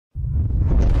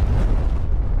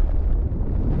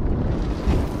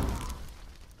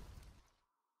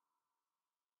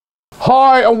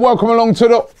Hi and welcome along to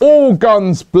the All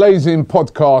Guns Blazing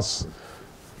podcast.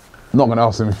 I'm not going to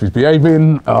ask him if he's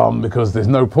behaving because there's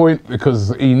no point,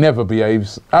 because he never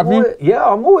behaves. Have you? Yeah,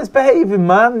 I'm always behaving,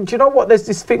 man. Do you know what? There's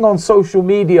this thing on social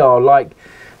media, like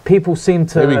people seem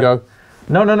to... Here we go.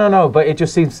 No, but it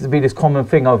just seems to be this common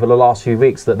thing over the last few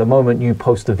weeks that the moment you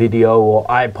post a video or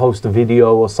I post a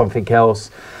video or something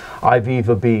else, I've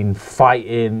either been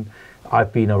fighting,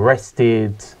 I've been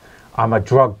arrested, I'm a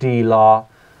drug dealer,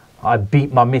 I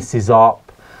beat my missus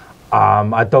up,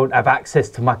 I don't have access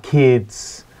to my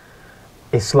kids.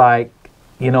 It's like,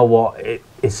 you know what,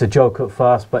 it's a joke at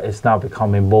first, but it's now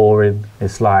becoming boring.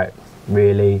 It's like,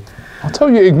 really? I tell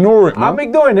you, ignore it, man. I'm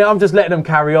ignoring it, I'm just letting them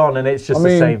carry on, and it's just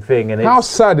the same thing. And how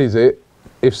sad is it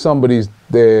if somebody's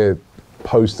there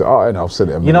posting, I know, I've said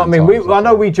it a million you know what I mean? times, I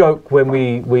know we joke when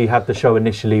we had the show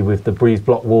initially with the breeze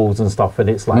block walls and stuff, and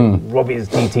it's like Robbie's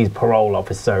DT's parole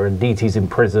officer and DT's in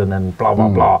prison and blah blah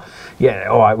blah. Yeah,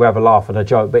 all right, we have a laugh and a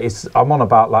joke, but I'm on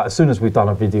about, like, as soon as we've done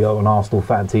a video on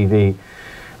ArsenalFanTV,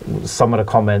 some of the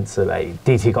comments are like,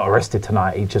 DT got arrested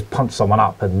tonight, he just punched someone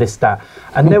up and this, that.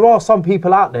 And there are some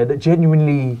people out there that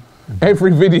genuinely...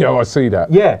 Every video I see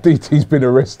that. Yeah. DT's been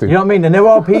arrested. You know what I mean? And there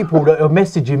are people that are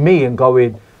messaging me and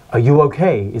going, are you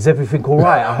okay? Is everything all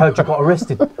right? I heard you got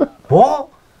arrested. What?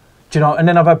 Do you know? And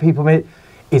then I've had people,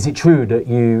 is it true that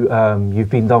you've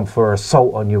been done for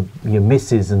assault on your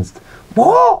missus and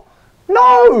what?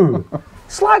 No!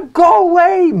 It's like, go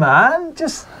away, man.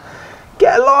 Just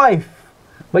get a life.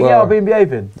 But yeah, I've been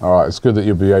behaving. All right, it's good that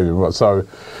you're behaving. So,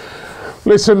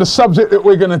 listen, the subject that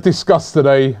we're going to discuss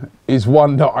today is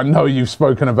one that I know you've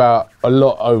spoken about a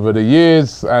lot over the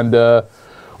years. And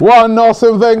one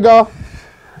Arsene Wenger,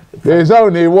 there's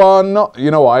only one.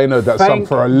 You know what, I ain't heard that song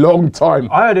for a long time.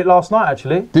 I heard it last night,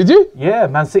 actually. Did you? Yeah,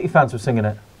 Man City fans were singing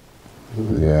it.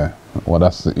 Yeah, well,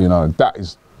 that's, you know, that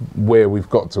is where we've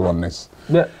got to on this.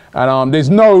 Yeah. And there's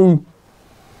no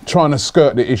trying to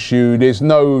skirt the issue. There's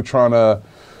no trying to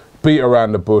beat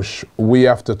around the bush. We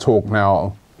have to talk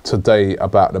now today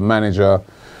about the manager.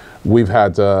 We've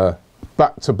had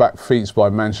back-to-back feats by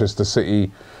Manchester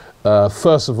City.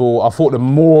 First of all, I thought the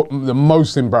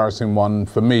most embarrassing one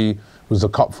for me was the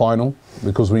cup final,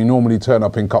 because we normally turn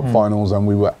up in cup finals and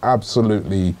we were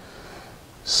absolutely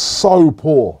so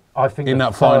poor. I think in the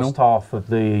that final. First half of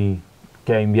the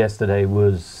game yesterday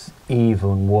was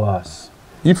even worse.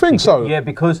 You think so? Yeah,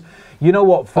 because you know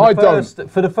what? For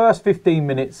the first 15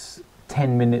 minutes,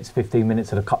 10 minutes, 15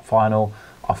 minutes of the cup final,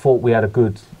 I thought we had a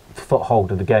good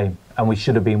foothold of the game, and we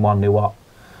should have been 1-0 up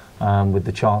with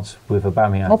the chance with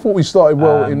Aubameyang. I thought we started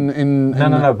well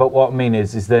No. But what I mean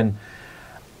is then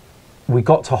we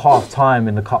got to half time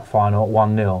in the cup final at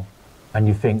 1-0, and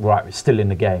you think, right, we're still in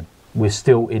the game. We're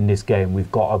still in this game.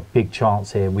 We've got a big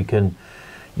chance here. We can,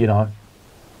 you know,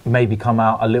 maybe come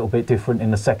out a little bit different in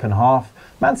the second half.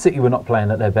 Man City were not playing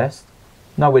at their best.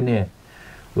 Nowhere near.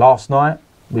 Last night,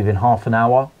 within half an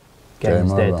hour,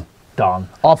 game's dead. Done.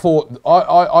 I thought,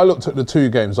 I looked at the two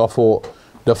games. I thought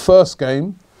the first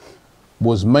game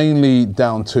was mainly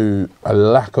down to a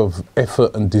lack of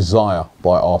effort and desire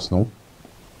by Arsenal.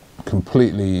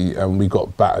 Completely, and we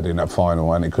got battered in that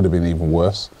final, and it could have been even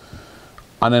worse.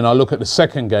 And then I look at the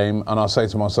second game and I say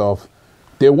to myself,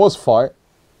 there was fight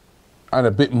and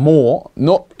a bit more,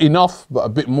 not enough, but a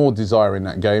bit more desire in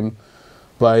that game.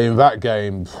 But in that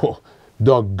game,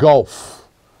 the gulf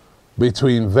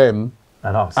between them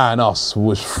and us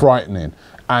was frightening.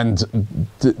 And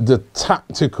the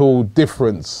tactical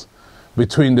difference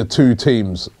between the two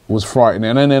teams was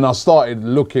frightening. And then I started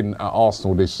looking at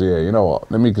Arsenal this year. You know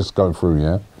what? Let me just go through,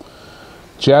 yeah?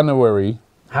 January.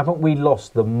 Haven't we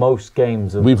lost the most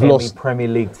games of any Premier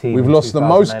League team? We've lost the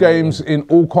most games in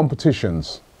all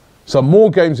competitions. So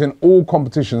more games in all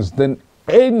competitions than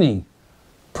any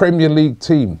Premier League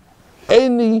team.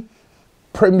 Any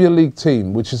Premier League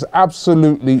team, which is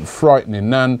absolutely frightening.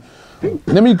 Now,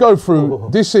 let me go through.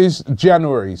 This is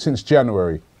January, since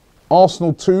January.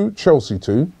 Arsenal 2, Chelsea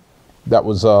 2. That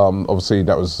was obviously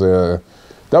that was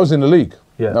in the league.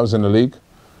 Yeah. That was in the league.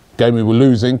 Game we were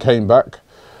losing, came back.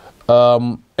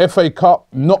 FA Cup,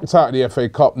 knocked out of the FA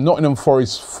Cup. Nottingham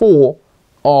Forest 4,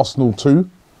 Arsenal 2.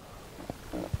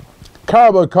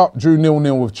 Carabao Cup drew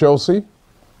 0-0 with Chelsea,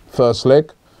 first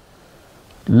leg.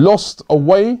 Lost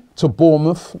away to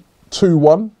Bournemouth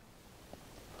 2-1.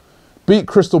 Beat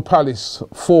Crystal Palace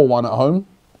 4-1 at home.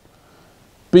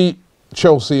 Beat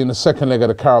Chelsea in the second leg of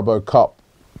the Carabao Cup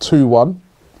 2-1.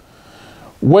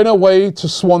 Went away to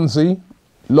Swansea,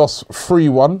 lost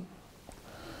 3-1.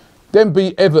 Then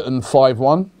beat Everton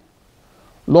 5-1.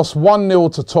 Lost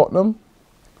 1-0 to Tottenham.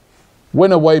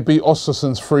 Went away, beat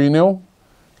Ostersund's 3-0.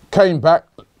 Came back,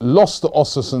 lost to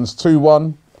Ossersons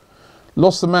 2-1,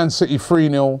 lost to Man City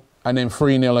 3-0, and then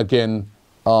 3-0 again,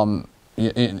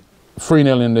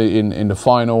 3-0 in the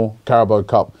final Carabao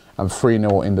Cup and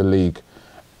 3-0 in the league.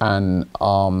 And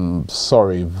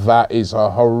sorry, that is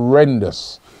a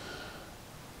horrendous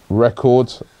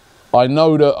record. I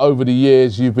know that over the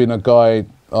years you've been a guy,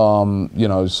 you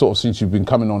know, sort of since you've been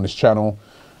coming on this channel,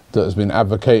 that has been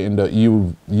advocating that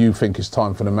you think it's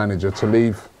time for the manager to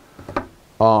leave.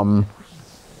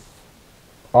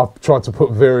 I've tried to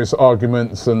put various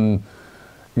arguments and,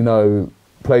 you know,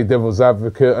 play devil's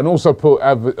advocate, and also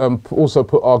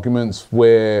put arguments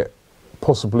where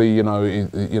possibly, you know,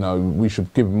 we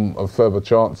should give him a further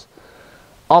chance.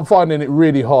 I'm finding it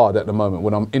really hard at the moment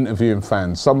when I'm interviewing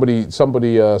fans. Somebody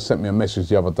sent me a message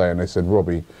the other day and they said,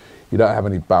 Robbie, you don't have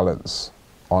any balance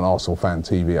on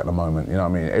ArsenalFanTV at the moment. You know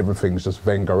what I mean? Everything's just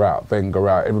Wenger out, Wenger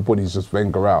out. Everybody's just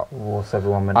Wenger out. What's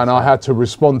everyone meant? And I had to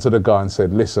respond to the guy and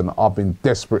said, listen, I've been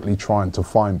desperately trying to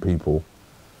find people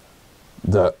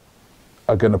that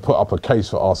are going to put up a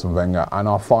case for Arsene Wenger, and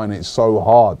I find it so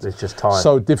hard. It's just time.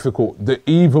 So difficult that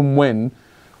even when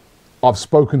I've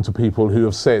spoken to people who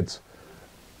have said,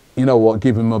 you know what,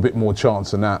 give him a bit more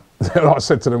chance than that. I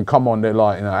said to them, come on, they're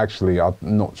like, you know, actually, I'm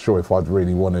not sure if I'd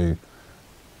really want to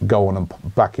go on and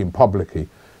back in publicly.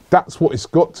 That's what it's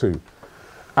got to.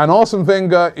 And Arsene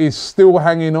Wenger is still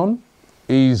hanging on.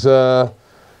 He's got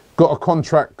a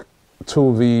contract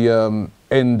till the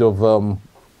end of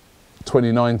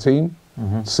 2019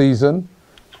 season.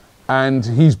 And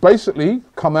he's basically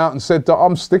come out and said that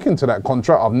I'm sticking to that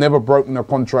contract. I've never broken a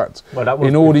contract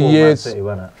in all the years. Man City,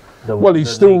 wasn't it? Well, he's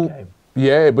still,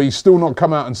 yeah, but he's still not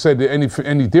come out and said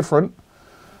any different.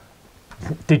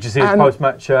 Did you see his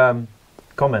post-match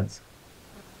comments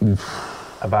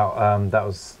about that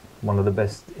was one of the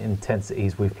best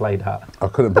intensities we've played at? I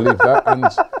couldn't believe that, and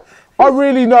I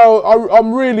really know.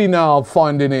 I'm really now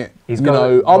finding it.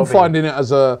 I'm finding it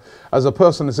as a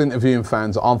person that's interviewing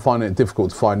fans. I'm finding it difficult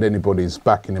to find anybody who's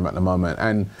backing him at the moment,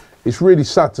 and it's really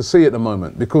sad to see at the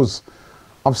moment because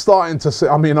I'm starting to see.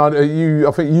 I mean, I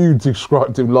think you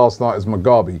described him last night as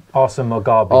Mugabe. Arsene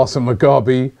Mugabe. Arsene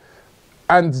Mugabe,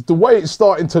 and the way it's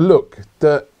starting to look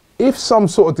that if some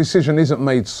sort of decision isn't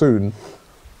made soon,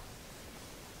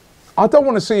 I don't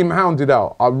want to see him hounded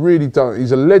out. I really don't.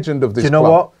 He's a legend of this club. Do you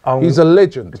know what? He's a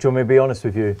legend. Do you want me to be honest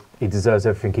with you? He deserves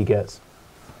everything he gets.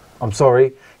 I'm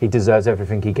sorry. He deserves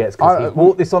everything he gets because he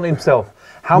brought this on himself.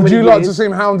 Would you like to see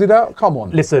him hounded out? Come on.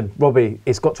 Listen, Robbie,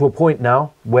 it's got to a point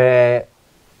now where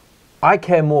I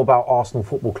care more about Arsenal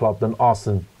Football Club than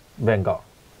Arsene Wenger.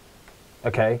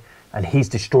 Okay? And he's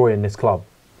destroying this club.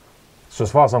 So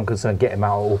as far as I'm concerned, get him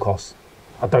out at all costs.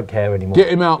 I don't care anymore. Get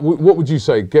him out. What would you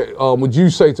say? Would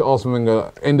you say to Arsene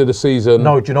Wenger, end of the season?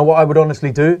 No, do you know what I would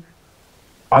honestly do?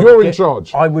 You're in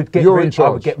charge. I would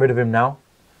get rid of him now,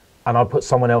 and I'd put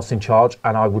someone else in charge,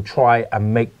 and I would try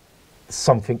and make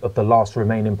something of the last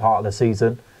remaining part of the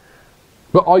season.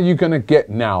 But are you going to get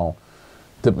now?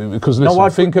 Because listen,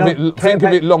 think of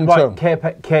it long term.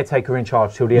 Caretaker in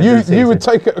charge till the end of the season. You would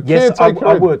take a caretaker? Yes,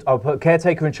 I would. I'll put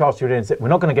caretaker in charge till the end of the season. We're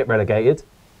not going to get relegated.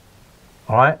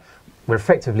 All right? We're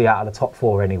effectively out of the top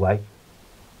four anyway.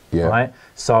 Yeah. Right?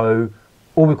 So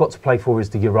all we've got to play for is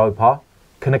the Europa.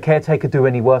 Can a caretaker do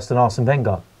any worse than Arsene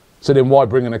Wenger? So then why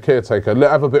bring in a caretaker?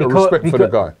 Have a bit of respect for the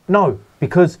guy. No,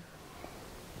 because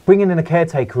bringing in a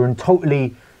caretaker and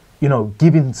totally, you know,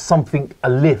 giving something a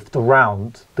lift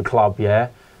around the club, yeah,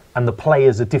 and the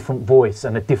players a different voice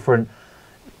and a different,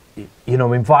 you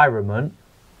know, environment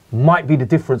might be the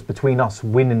difference between us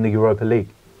winning the Europa League.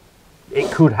 It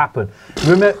could happen.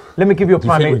 Remember, let me give you a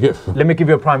prime example. Let me give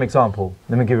you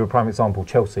a prime example.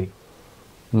 Chelsea.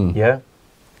 Yeah.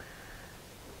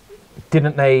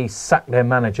 Didn't they sack their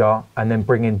manager and then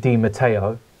bring in Di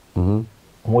Matteo? And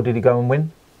what did he go and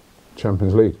win?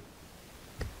 Champions League.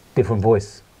 Different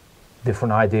voice,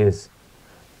 different ideas.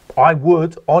 I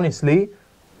would honestly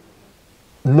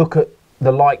look at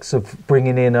the likes of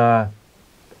bringing in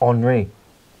Henry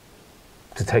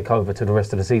to take over to the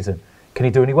rest of the season. Can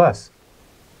he do any worse?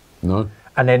 No.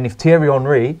 And then if Thierry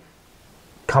Henry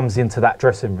comes into that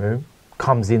dressing room,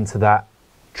 comes into that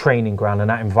training ground and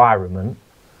that environment,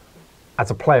 as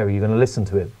a player, are you going to listen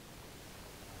to him?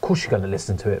 Of course you're going to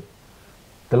listen to him.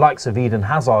 The likes of Eden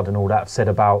Hazard and all that have said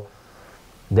about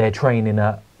their training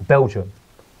at Belgium.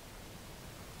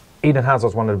 Eden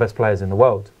Hazard's one of the best players in the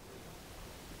world.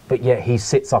 But yet he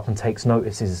sits up and takes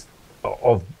notices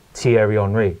of Thierry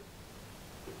Henry.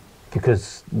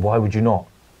 Because why would you not?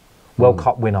 World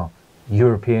Cup winner,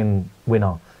 European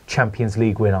winner, Champions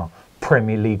League winner,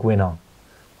 Premier League winner,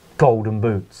 Golden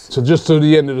Boots. So just till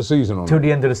the end of the season? Till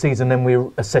the end of the season, then we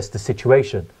assess the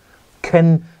situation.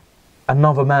 Can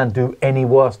another man do any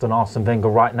worse than Arsene Wenger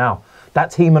right now?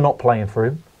 That team are not playing for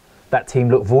him. That team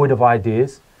look void of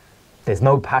ideas. There's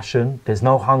no passion. There's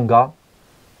no hunger.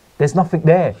 There's nothing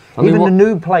there. Even the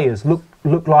new players look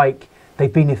like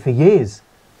they've been here for years.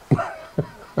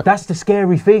 That's the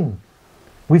scary thing.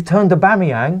 We've turned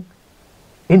Aubameyang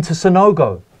into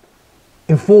Sonogo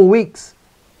in 4 weeks.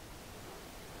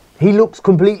 He looks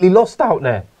completely lost out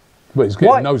there. But he's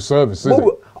getting no service, is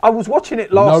he? I was watching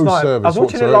it last night. I was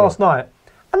watching it last night,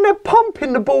 and they're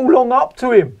pumping the ball long up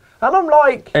to him, and I'm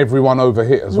like, everyone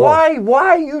overhit as well. Why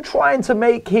are you trying to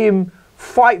make him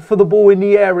fight for the ball in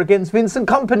the air against Vincent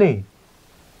Kompany?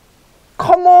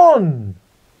 Come on,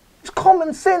 it's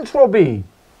common sense, Robbie.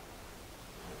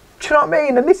 Do you know what I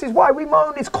mean? And this is why we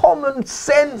moan. It's common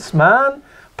sense, man.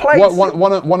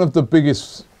 One of the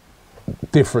biggest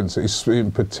differences,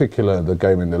 in particular, the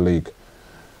game in the league.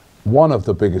 One of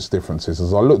the biggest differences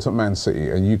is I looked at Man City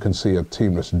and you can see a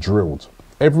team that's drilled.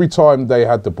 Every time they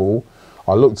had the ball,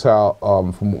 I looked out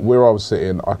from where I was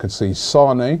sitting, I could see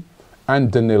Sane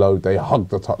and Danilo, they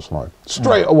hugged the touchline.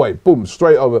 Straight away, boom,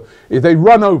 straight over. If they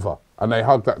run over and they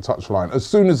hug that touchline, as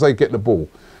soon as they get the ball,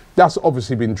 that's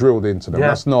obviously been drilled into them. Yeah.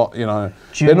 That's not, you know,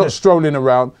 they're not strolling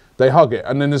around, they hug it.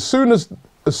 And then as soon as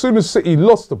City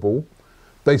lost the ball,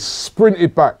 they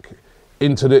sprinted back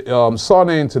into the, Sane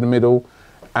into the middle,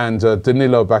 and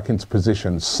Danilo back into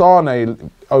position.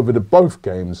 Sane, over both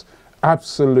games,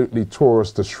 absolutely tore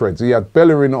us to shreds. He had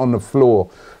Bellerin on the floor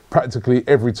practically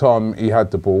every time he had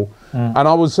the ball. And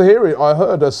I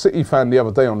heard a City fan the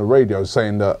other day on the radio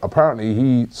saying that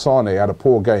apparently Sane had a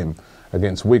poor game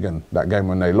against Wigan, that game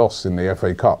when they lost in the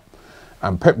FA Cup.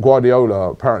 And Pep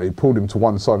Guardiola apparently pulled him to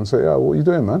one side and said, "Yeah, what are you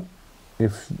doing, man?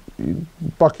 If you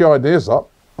buck your ideas up,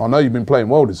 I know you've been playing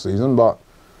well this season, but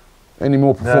any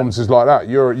more performances like that,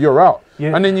 you're out."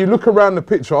 Yeah. And then you look around the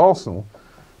pitch at Arsenal,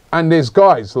 and there's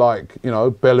guys like, you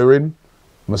know, Bellerin,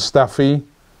 Mustafi,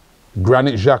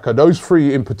 Granit Xhaka, those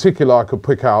three in particular I could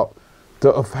pick out,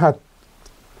 that have had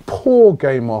poor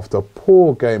game after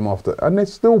poor game after, and they're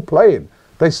still playing.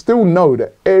 They still know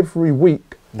that every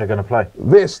week they're going to play.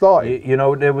 They're starting. You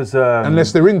know, there was...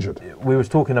 unless they're injured. We was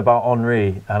talking about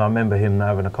Henry, and I remember him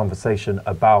having a conversation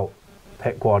about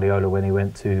Pep Guardiola when he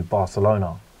went to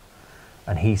Barcelona.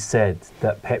 And he said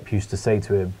that Pep used to say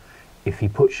to him, if he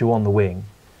puts you on the wing,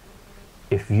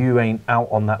 if you ain't out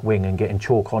on that wing and getting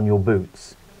chalk on your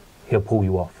boots, he'll pull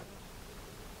you off.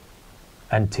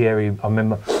 And Thierry, can't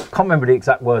remember the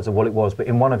exact words of what it was, but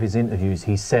in one of his interviews,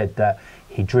 he said that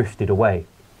he drifted away.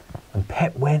 And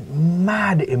Pep went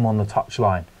mad at him on the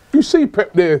touchline. You see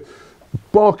Pep there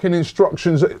barking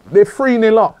instructions. They're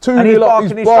 3-0 up, 2-0 up.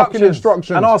 He's barking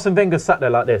instructions. And Arsene Wenger sat there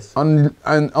like this. And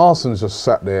Arsene's just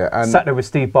sat there. And sat there with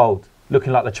Steve Bold,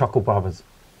 looking like the Chuckle Brothers.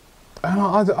 And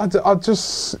I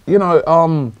just, you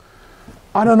know,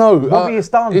 I don't know. Robbie, it's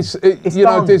done. It's you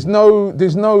done.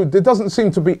 know, there doesn't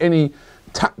seem to be any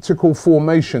tactical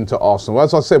formation to Arsenal.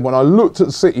 As I said, when I looked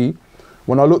at City,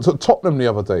 when I looked at Tottenham the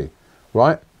other day,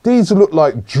 right? These look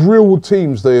like drilled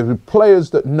teams. They're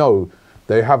players that know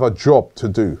they have a job to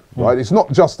do, right? It's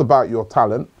not just about your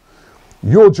talent.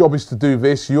 Your job is to do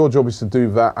this, your job is to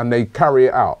do that, and they carry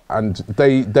it out. And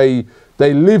they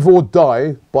live or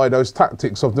die by those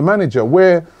tactics of the manager.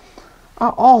 Where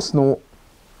at Arsenal,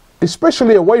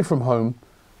 especially away from home,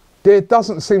 there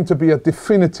doesn't seem to be a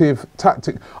definitive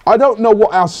tactic. I don't know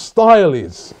what our style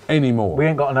is anymore. We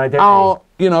ain't got an identity.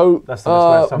 You know,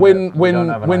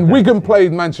 when Wigan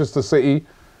played Manchester City,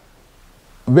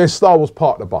 their style was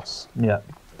park the bus. Yeah.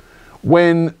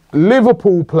 When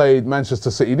Liverpool played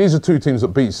Manchester City, these are two teams that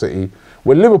beat City.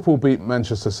 When Liverpool beat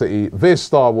Manchester City, their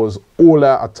style was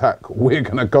all-out attack. We're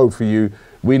going to go for you.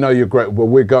 We know you're great, but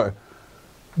we're going.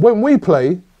 When we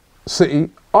play City,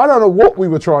 I don't know what we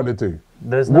were trying to do.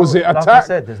 Was it attack? Like I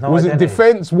said, there's no was identity. It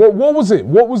defence? What was it?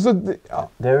 What was the...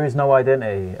 There is no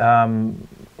identity.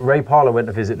 Ray Parlour went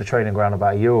to visit the training ground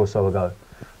about a year or so ago,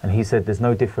 and he said there's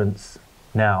no difference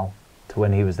now to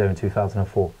when he was there in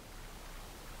 2004.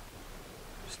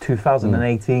 It's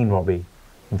 2018, Robbie.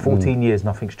 In 14 years,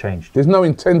 nothing's changed. There's no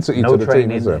intensity to the team,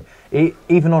 is there?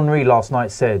 Even Henry last night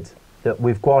said that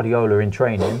with Guardiola in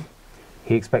training,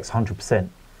 he expects 100%.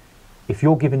 If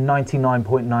you're giving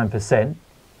 99.9%,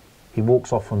 he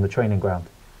walks off from the training ground.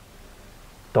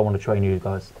 Don't want to train you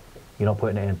guys. You're not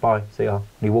putting it in. Bye. See ya. And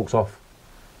he walks off.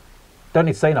 Don't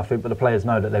need to say nothing, but the players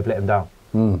know that they've let him down.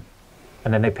 And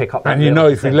then they pick up. And you know,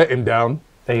 if you let him down,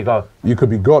 there you go. You could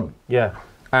be gone. Yeah.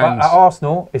 And but at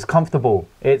Arsenal, it's comfortable.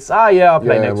 It's yeah, I'll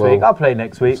play next week. I'll play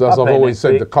next week. So as I've always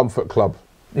said, the comfort club.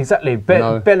 Exactly.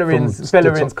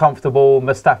 Bellerin's comfortable.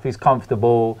 Mustafi's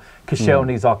comfortable.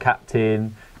 Koscielny's our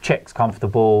captain. Czech's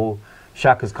comfortable.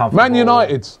 Xhaka's comfortable. Man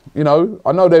United, you know,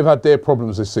 I know they've had their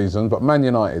problems this season, but Man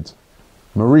United,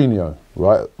 Mourinho,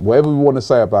 right? Whatever we want to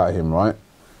say about him, right?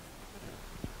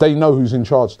 They know who's in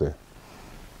charge there.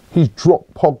 He's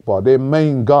dropped Pogba, their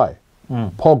main guy.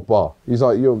 Pogba. He's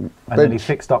like, you're... And then he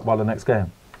fixed up by the next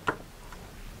game.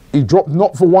 He dropped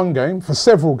not for one game, for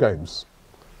several games.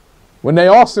 When they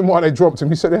asked him why they dropped him,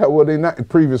 he said, yeah, well, in that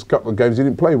previous couple of games, he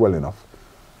didn't play well enough.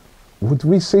 Would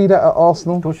we see that at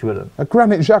Arsenal? Of course you wouldn't. At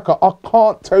Granit Xhaka, I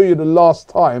can't tell you the last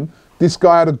time this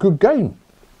guy had a good game.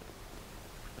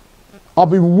 I've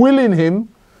been willing him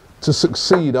to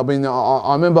succeed. I mean,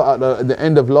 I remember at the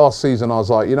end of last season, I was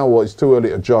like, you know what, it's too early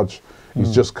to judge.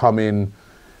 He's just come in.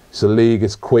 It's a league,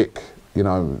 it's quick. You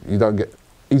know, you don't get...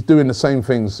 He's doing the same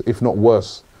things, if not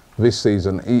worse, this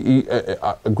season.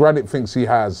 Granit thinks he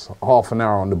has half an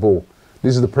hour on the ball.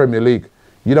 This is the Premier League.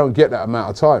 You don't get that amount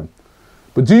of time.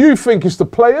 But do you think it's the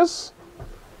players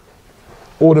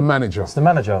or the manager? It's the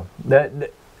manager.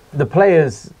 The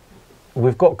players,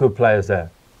 we've got good players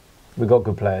there. We've got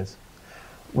good players.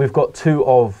 We've got two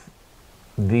of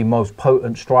the most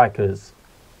potent strikers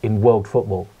in world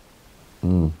football.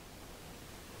 And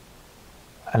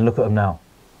look at them now.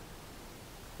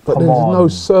 But there's no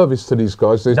service to these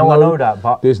guys. There's I know that,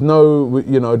 but... There's no,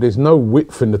 you know, there's no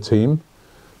width in the team.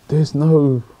 There's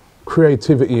no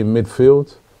creativity in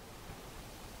midfield.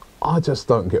 I just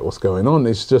don't get what's going on.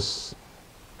 It's just...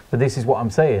 But this is what I'm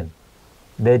saying.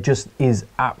 There just is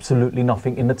absolutely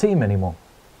nothing in the team anymore.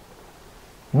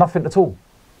 Nothing at all.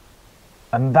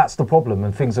 And that's the problem,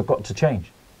 and things have got to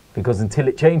change. Because until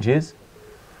it changes...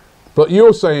 But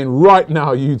you're saying right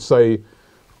now, you'd say,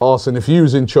 Arsene, if you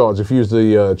was in charge, if you was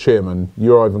the chairman,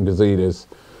 you're Ivan Gazidis,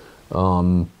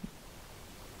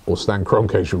 or Stan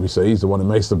Kroenke, should we say, he's the one who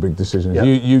makes the big decisions.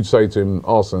 Yep. You'd say to him,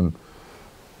 Arsene,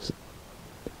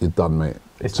 you're done, mate.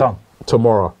 It's done.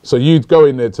 Tomorrow. So you'd go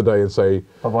in there today and say,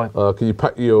 bye-bye. Can you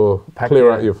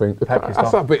clear out your thing?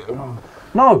 That's a bit...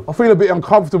 No. I feel a bit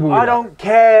uncomfortable with I don't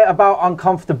care about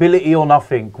uncomfortability or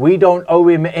nothing. We don't owe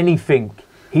him anything.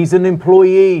 He's an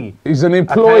employee. He's an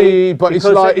employee, okay? But it's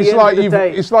like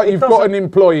you've got an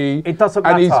employee, it doesn't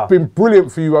matter. And he's been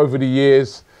brilliant for you over the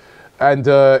years, and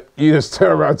you just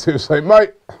turn around to him and say,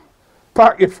 "Mate,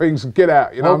 pack your things and get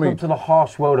out." You know what I mean? Welcome to the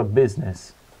harsh world of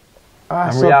business.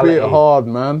 That's a bit hard,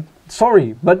 man.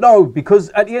 Sorry, but no, because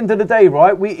at the end of the day,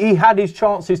 right? He had his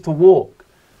chances to walk.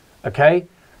 Okay,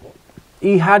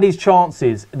 he had his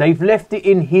chances. They've left it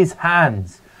in his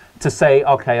hands to say,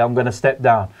 okay, I'm going to step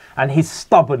down. And his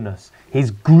stubbornness,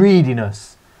 his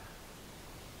greediness.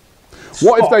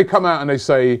 What if they come out and they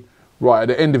say, right, at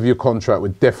the end of your contract, we're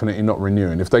definitely not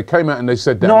renewing? If they came out and they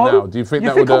said that now, do you think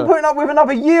that would... I'm putting up with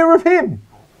another year of him?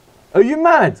 Are you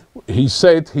mad? He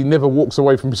said he never walks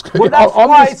away from his... Well, that's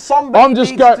why somebody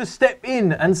needs to step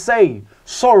in and say,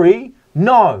 sorry,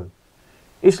 no.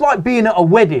 It's like being at a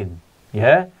wedding,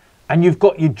 yeah? And you've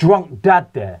got your drunk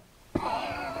dad there.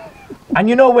 And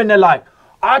you know when they're like,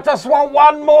 I just want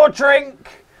one more drink,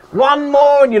 one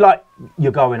more, and you're like,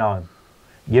 you're going home.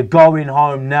 You're going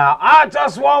home now. I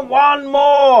just want one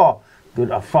more. Get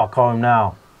the fuck home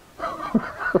now.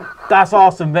 That's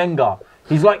Arsene Wenger.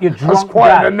 He's like your drunk dad. That's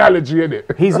quite an analogy, isn't it?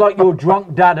 He's like your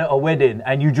drunk dad at a wedding,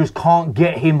 and you just can't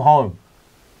get him home.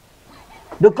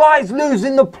 The guy's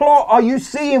losing the plot. Are you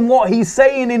seeing what he's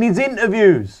saying in his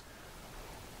interviews?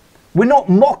 We're not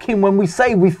mocking when we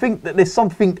say we think that there's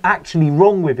something actually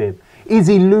wrong with him. Is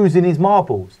he losing his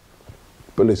marbles?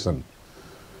 But listen,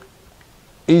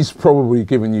 he's probably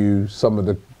given you some of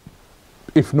the,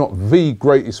 if not the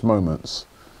greatest moments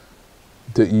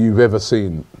that you've ever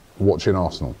seen watching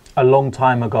Arsenal. A long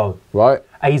time ago. Right?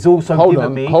 And he's also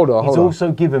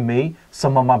given me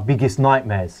some of my biggest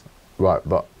nightmares. Right,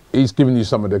 but he's given you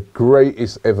some of the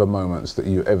greatest ever moments that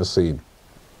you've ever seen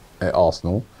at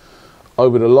Arsenal.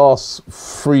 Over the last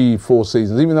 3-4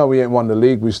 seasons, even though we ain't won the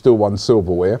league, we've still won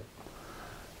silverware.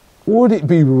 Would it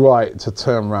be right to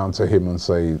turn around to him and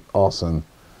say, Arsene,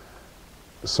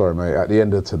 sorry mate, at the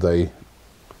end of today,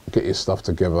 get your stuff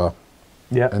together.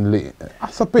 Yeah. And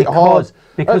that's a bit hard.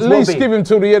 Because at least Robbie, give him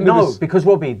till the end of this. No, because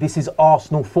Robbie, this is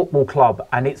Arsenal Football Club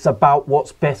and it's about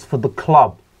what's best for the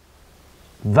club.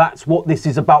 That's what this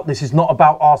is about. This is not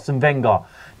about Arsene Wenger.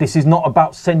 This is not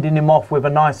about sending him off with a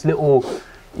nice little...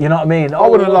 You know what I mean? I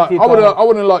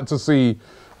wouldn't like to see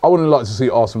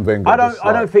Arsene Wenger.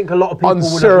 I don't think a lot of people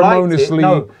unceremoniously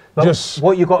just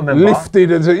what you got to remember,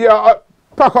 lifted and said,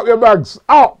 pack up your bags,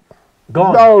 out.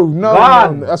 Gone.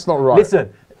 No, that's not right.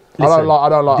 Listen. I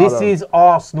don't like. This is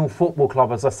Arsenal Football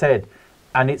Club, as I said,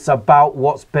 and it's about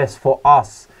what's best for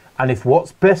us. And if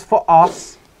what's best for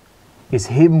us is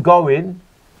him going,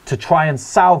 to try and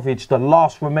salvage the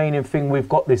last remaining thing we've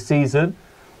got this season,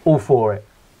 all for it.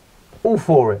 All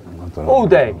for it. All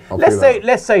day.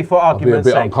 Let's say for argument's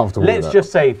sake. Let's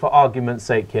just say for argument's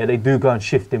sake, yeah, they do go and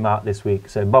shift him out this week.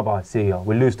 Say bye-bye, see ya.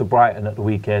 We lose to Brighton at the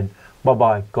weekend.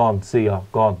 Bye-bye, gone, see ya,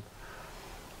 gone.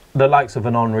 The likes of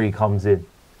an Henry comes in,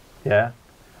 yeah,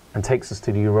 and takes us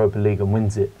to the Europa League and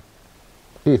wins it.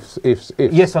 Ifs.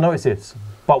 Yes, I know it's ifs.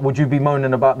 But would you be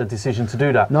moaning about the decision to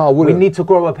do that? No, I wouldn't. We need to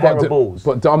grow a pair of balls.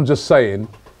 But I'm just saying,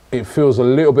 it feels a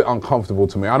little bit uncomfortable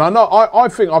to me. And I know, I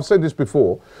think, I've said this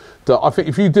before, that I think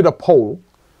if you did a poll,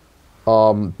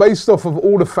 based off of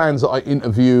all the fans that I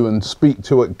interview and speak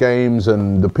to at games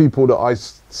and the people that I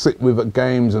sit with at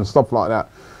games and stuff like that,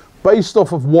 based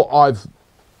off of what I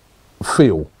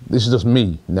feel, this is just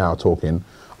me now talking,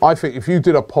 I think if you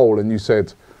did a poll and you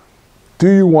said,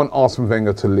 do you want Arsene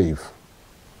Wenger to leave?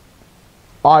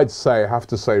 I'd have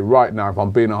to say right now, if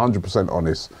I'm being 100%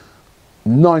 honest,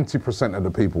 90% of the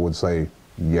people would say,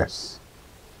 yes,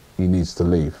 he needs to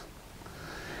leave.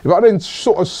 If I then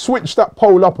sort of switched that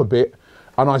poll up a bit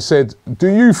and I said, do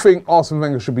you think Arsene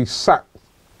Wenger should be sacked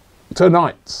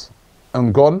tonight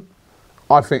and gone?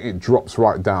 I think it drops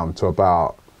right down to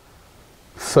about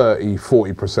 30,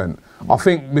 40%. I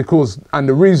think because, and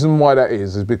the reason why that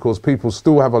is because people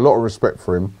still have a lot of respect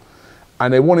for him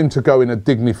and they want him to go in a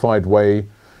dignified way.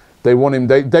 They want him,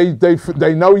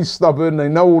 they know he's stubborn, they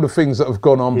know all the things that have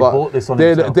gone on, but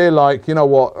they're like, you know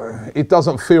what, it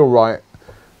doesn't feel right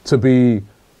to be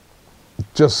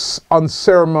just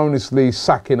unceremoniously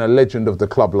sacking a legend of the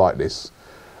club like this.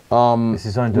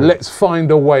 Let's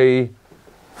find a way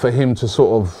for him to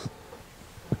sort of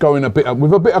go in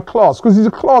with a bit of class, because he's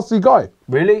a classy guy.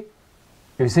 Really?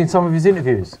 Have you seen some of his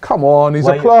interviews? Come on, he's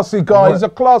a classy guy. He's a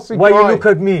classy guy. Why you look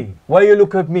at me? Why you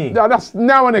look at me? No, that's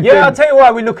now and again. Yeah, I'll tell you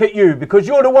why we look at you, because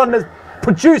you're the one that's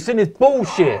producing this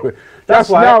bullshit. That's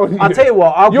why. I'll tell you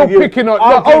what. Picking on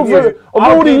over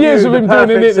all the years of him doing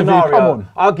an interview. Come on.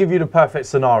 I'll give you the perfect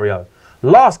scenario.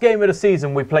 Last game of the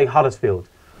season, we play Huddersfield.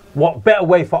 What better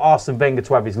way for Arsene Wenger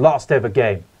to have his last ever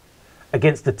game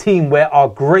against the team where our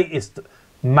greatest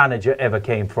manager ever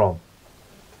came from,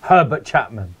 Herbert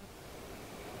Chapman.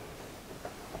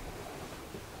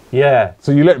 Yeah.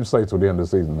 So you let him stay till the end of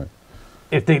the season, then?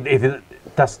 If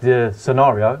that's the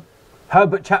scenario.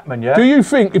 Herbert Chapman, yeah? Do you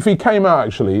think if he came out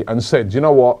actually and said, you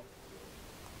know what,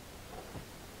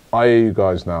 I hear you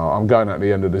guys now, I'm going at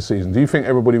the end of the season, do you think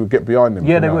everybody would get behind him?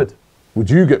 Yeah, they would. Would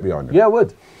you get behind him? Yeah, I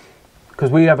would.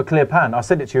 Because we have a clear plan. I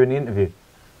said it to you in the interview.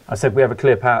 I said we have a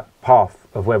clear path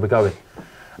of where we're going.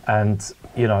 And,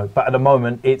 you know, but at the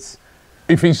moment it's...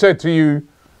 If he said to you,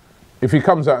 if he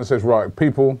comes out and says, right,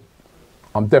 people,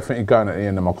 I'm definitely going at the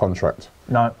end of my contract.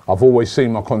 No. I've always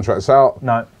seen my contracts out.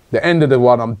 No. The end of the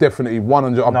one, I'm definitely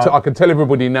 100. No. I can tell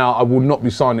everybody now I will not be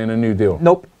signing a new deal.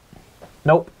 Nope.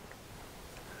 Nope.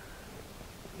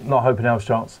 Not hoping else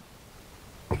chance.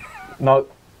 No.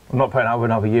 I'm not putting out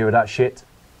with another year of that shit.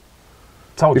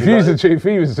 Told you. If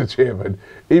he was the chairman,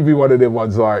 he'd be one of them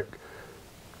ones like,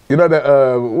 you know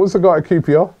that, what's the guy at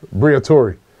QPR?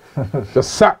 Briatore.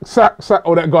 Just sack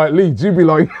all that guy at Leeds. You'd be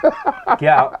like... Get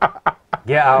out.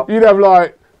 Get out. You'd have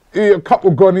like a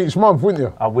couple gone each month, wouldn't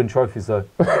you? I'll win trophies though.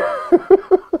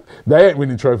 They ain't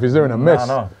winning trophies, they're in a mess.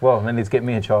 No. Well, then need to get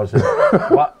me in charge.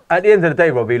 But at the end of the day,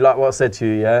 Robbie, like what I said to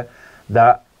you, yeah,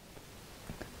 that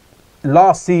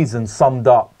last season summed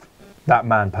up that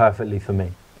man perfectly for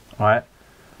me, right?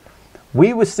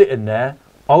 We were sitting there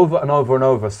over and over and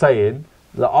over saying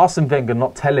that Arsene Wenger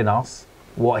not telling us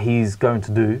what he's going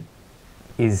to do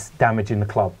is damaging the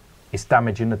club. It's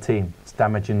damaging the team. It's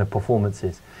damaging the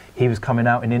performances. He was coming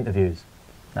out in interviews.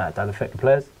 Nah, it don't affect the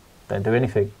players. They don't do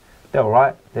anything. They're all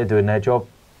right. They're doing their job.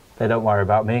 They don't worry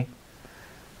about me.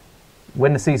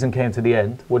 When the season came to the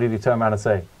end, what did he turn around and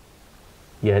say?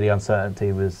 Yeah, the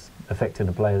uncertainty was affecting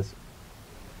the players.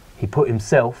 He put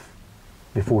himself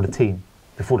before the team,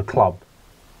 before the club.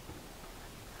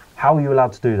 How are you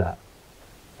allowed to do that?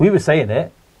 We were saying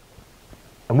it,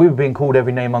 and we were being called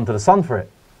every name under the sun for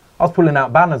it. I was pulling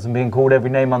out banners and being called every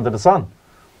name under the sun.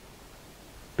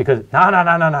 Because,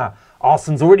 no.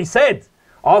 Arsene's already said.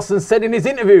 Arsene said in his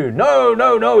interview,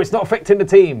 no, it's not affecting the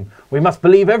team. We must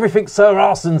believe everything Sir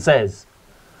Arsene says.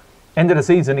 End of the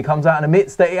season, he comes out and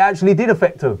admits that it actually did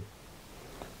affect him.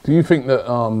 Do you think that,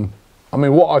 I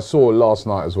mean, what I saw last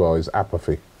night as well is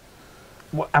apathy.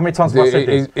 How many times have I said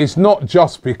this? It's not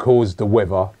just because the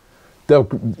weather.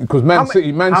 Because Man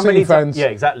City fans, yeah,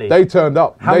 exactly. They turned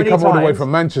up. They come all the way from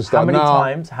Manchester.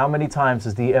 How many times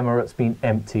has the Emirates been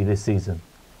empty this season?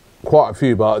 Quite a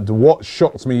few, but what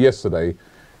shocked me yesterday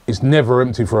is never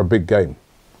empty for a big game.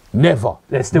 Never.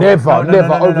 They're still never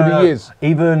over the years.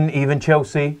 Even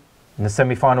Chelsea in the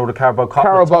semi-final of the Carabao Cup.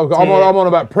 Carabao, I'm on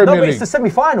about Premier League. No, but it's the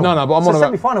semi-final. No, but I'm it's on the about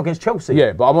semi-final against Chelsea.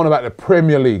 Yeah, but I'm on about the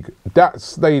Premier League. That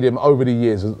stadium over the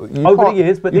years.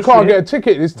 But you can't get a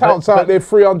ticket. There's touts out there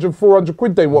 300, 400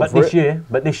 quid they want for it.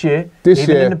 But this year,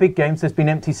 even in the big games, there's been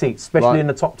empty seats, especially in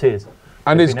the top tiers.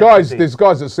 And there's guys that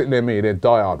are sitting there, they're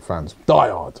diehard fans.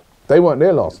 Diehard. They weren't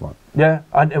there last night. Yeah,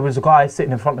 and there was a guy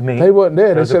sitting in front of me. They weren't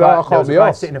there. They said, I can't be asked. There was a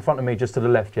guy sitting in front of me just to the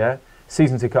left, yeah?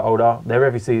 Season ticket holder. They're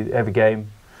every game.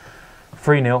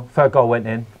 3-0. Third goal went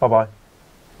in. Bye-bye.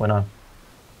 Went home.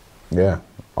 Yeah.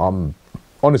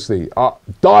 Honestly,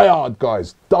 diehard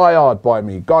guys. Diehard by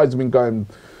me. Guys have been going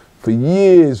for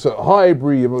years at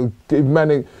Highbury,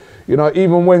 Manning. You know,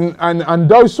 even when... And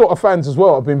those sort of fans as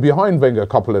well have been behind Wenger, a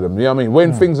couple of them. You know what I mean?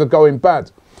 When things are going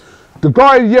bad. The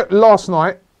guy last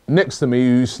night... next to me,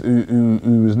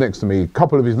 who was next to me, a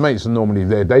couple of his mates are normally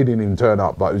there. They didn't even turn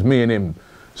up, but it was me and him,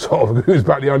 sort of, who was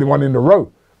about the only one in the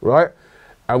row, right?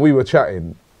 And we were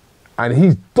chatting, and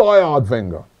he's diehard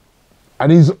Wenger,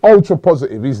 and he's ultra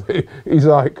positive. He's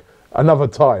like another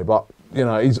tie, but you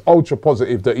know, he's ultra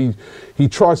positive that he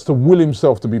tries to will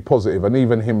himself to be positive. And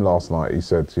even him last night, he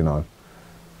said, you know,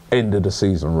 end of the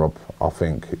season, Rob. I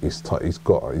think he's got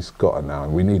it now,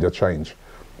 and we need a change.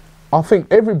 I think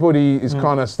everybody is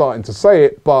kind of starting to say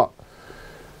it, but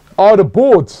are the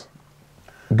boards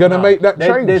going to make that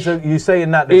change? You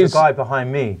saying that there's a guy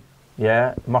behind me,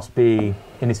 yeah, must be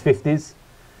in his 50s.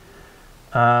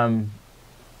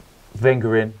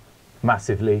 Wenger in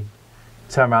massively.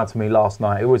 Turned around to me last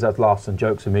night. He always has laughs and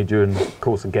jokes with me during the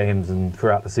course of games and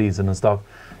throughout the season and stuff.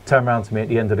 Turned around to me at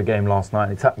the end of the game last night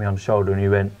and he tapped me on the shoulder and he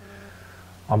went,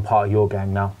 I'm part of your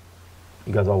gang now.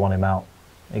 He goes, I want him out.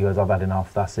 He goes, I've had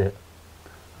enough, that's it.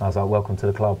 I was like, welcome to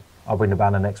the club. I'll bring the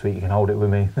banner next week, you can hold it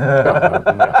with me. But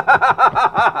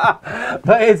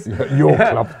it's... Your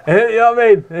club. You know what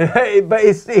I mean? But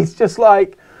it's just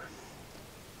like...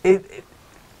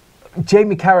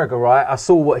 Jamie Carragher, right? I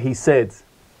saw what he said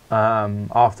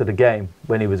after the game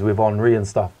when he was with Henry and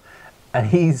stuff.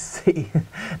 And this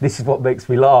is what makes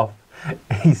me laugh.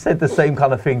 He said the same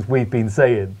kind of things we've been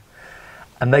saying.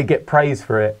 And they get praise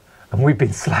for it. And we've been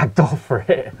slagged off for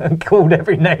it and called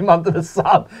every name under the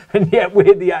sun. And yet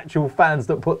we're the actual fans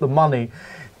that put the money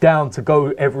down to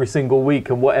go every single week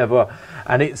and whatever.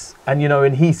 And you know,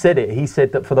 and he said it. He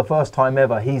said that for the first time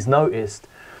ever, he's noticed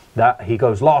that, he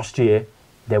goes, last year,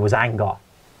 there was anger.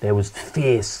 There was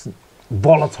fierce,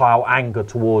 volatile anger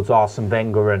towards Arsene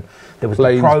Wenger, and there was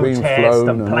the protest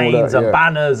and planes and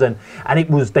banners, and it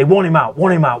was, they want him out,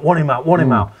 want him out, want him out, want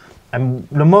him out. And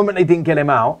the moment they didn't get him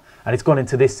out, and it's gone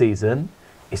into this season,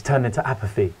 it's turned into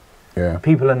apathy. Yeah.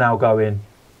 People are now going,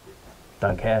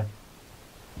 don't care,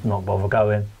 not bother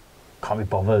going, can't be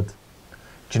bothered. Do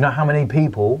you know how many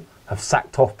people have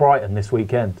sacked off Brighton this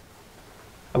weekend?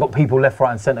 I've got people left,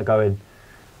 right and centre going,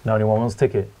 no one wants a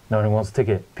ticket, no one wants a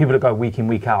ticket. People that go week in,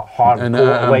 week out,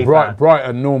 hardcore away fan.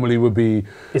 Brighton normally would be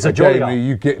a game that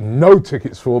you get no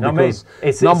tickets for, because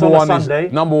it's number one,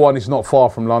 it's not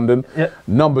far from London. Yeah.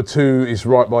 Number two, it's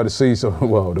right by the seaside.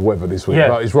 Well, the weather this week,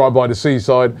 but it's right by the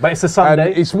seaside. But it's a Sunday.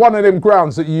 And it's one of them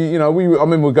grounds that I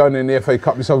mean, we're going in the FA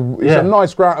Cup. It's a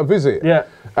nice ground to visit. Yeah.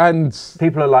 And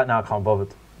people are like, no, I can't bother.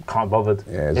 Can't bothered.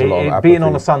 Yeah, there's a lot of apathy. Being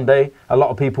on a Sunday, a lot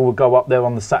of people would go up there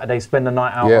on the Saturday, spend the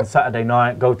night out on Saturday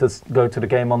night, go to the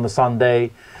game on the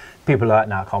Sunday. People are like,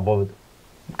 nah, can't bothered.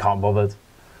 Can't bothered.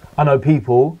 I know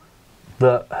people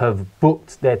that have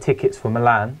booked their tickets for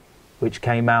Milan, which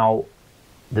came out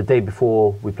the day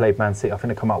before we played Man City. I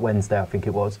think it came out Wednesday, I think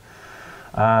it was.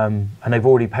 And they've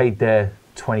already paid their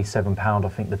 £27, I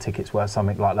think the tickets were,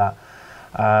 something like that.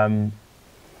 And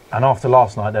after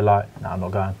last night, they're like, nah, I'm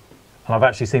not going. And I've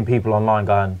actually seen people online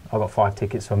going, I've got 5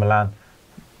 tickets for Milan.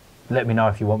 Let me know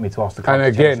if you want me to ask the club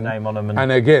to change the name on them.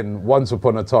 And again, once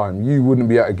upon a time, you wouldn't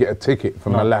be able to get a ticket for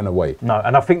Milan away. No,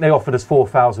 and I think they offered us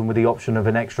 4,000 with the option of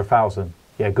an extra 1,000.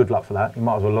 Yeah, good luck for that. You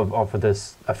might as well have offered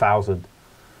us 1,000.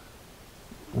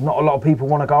 Not a lot of people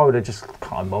want to go. They just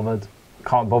can't bothered.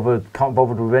 Can't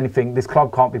bothered with anything. This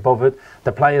club can't be bothered.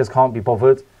 The players can't be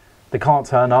bothered. They can't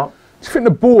turn up. Do you think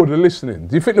the board are listening?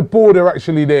 Do you think the board are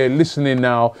actually there listening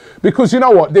now? Because you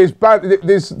know what?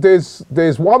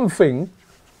 There's one thing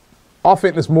I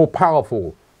think that's more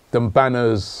powerful than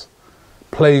banners,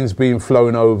 planes being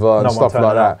flown over and stuff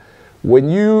like that. When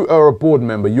you are a board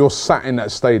member, you're sat in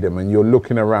that stadium and you're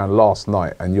looking around last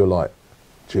night and you're like,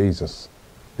 Jesus,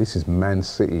 this is Man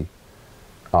City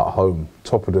at home,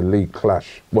 top of the league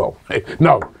clash. Well,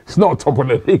 no, it's not top of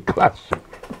the league clash.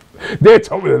 They're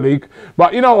top of the league,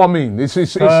 but you know what I mean. It's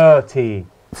 30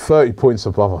 points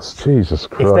above us. Jesus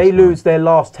Christ! If they lose their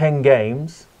last 10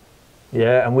 games,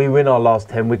 Yeah, and we win our last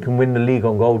 10, we can win the league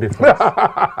on goal difference.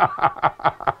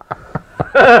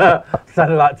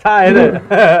 Sounded like Ty, innit?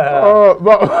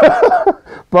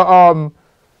 but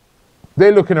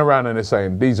they're looking around and they're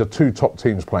saying these are 2 top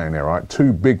teams playing here, right?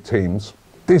 2 big teams.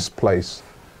 This place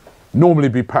normally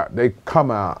be packed. They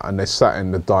come out and they're sat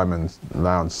in the Diamond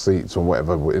Lounge seats or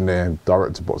whatever, in their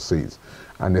director box seats,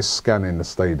 and they're scanning the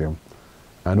stadium,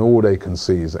 and all they can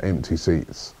see is empty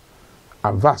seats.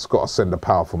 And that's got to send a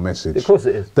powerful message. Of course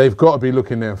it is. They've got to be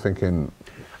looking there and thinking,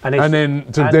 and then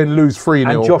lose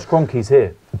 3-0. And Josh Kroenke's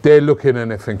here. They're looking and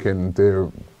they're thinking,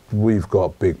 we've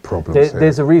got big problems.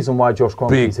 There's a reason why Josh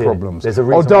Kroenke's here. Big problems. There's a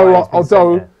reason why he's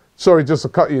been sorry, just to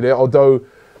cut you there, although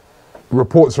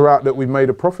reports are out that we've made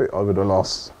a profit over the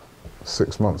last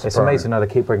 6 months. It's amazing how they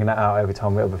keep bringing that out every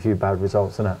time we have a few bad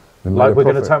results, isn't it? Like we're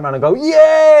going to turn around and go,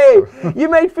 yay! You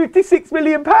made £56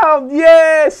 million.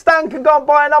 Yeah, Stan can go and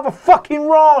buy another fucking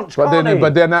ranch. But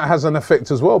then that has an effect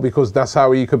as well, because that's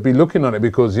how he could be looking at it.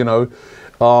 Because Stan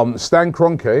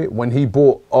Kroenke, when he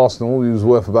bought Arsenal, he was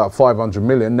worth about 500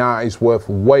 million. Now he's worth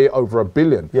way over £1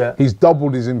 billion. Yeah. He's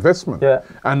doubled his investment. Yeah.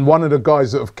 And one of the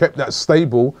guys that have kept that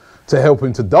stable to help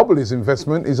him to double his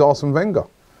investment is Arsene Wenger.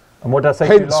 And what did I say?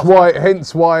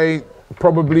 Hence why.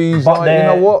 Probably he's like, you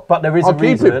know what? But there is a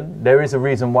reason. There is a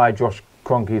reason why Josh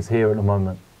Kroenke is here at the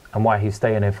moment, and why he's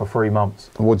staying here for 3 months.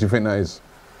 And what do you think that is?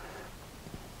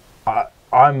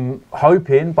 I'm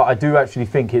hoping, but I do actually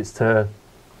think it's to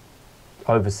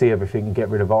oversee everything and get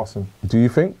rid of Arsene. Do you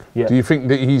think? Yeah. Do you think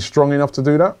that he's strong enough to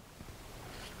do that?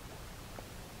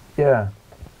 Yeah.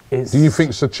 Do you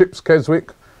think Sir Chips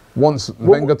Keswick wants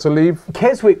Wenger to leave?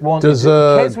 Keswick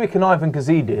Keswick and Ivan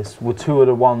Gazidis were 2 of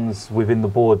the ones within the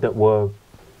board that were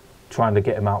trying to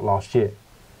get him out last year.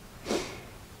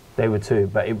 They were 2,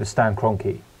 but it was Stan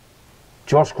Kroenke.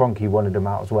 Josh Kroenke wanted him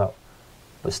out as well,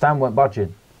 but Stan weren't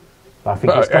budging. But I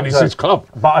think it's his club.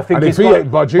 But I think and if he ain't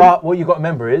budging. But what you got to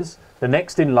remember is the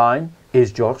next in line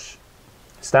is Josh.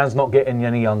 Stan's not getting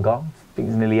any younger. I think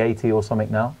he's nearly 80 or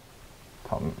something now.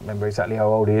 Can't remember exactly how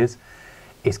old he is.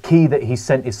 It's key that he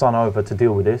sent his son over to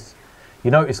deal with this. You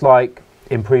notice, like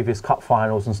in previous cup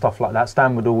finals and stuff like that,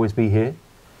 Stan would always be here.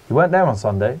 He weren't there on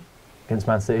Sunday against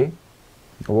Man City.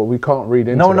 Well, we can't read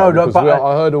into that because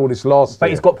I heard all this last year. But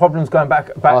he's got problems going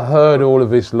back. I heard all of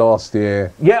this last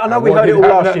year. Yeah, I know we heard it all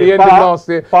last year. At the end of last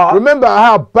year. Remember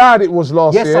how bad it was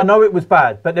last year? Yes, I know it was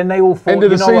bad. But then they all thought, end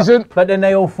of the season. But then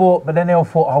they all thought,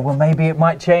 oh well, maybe it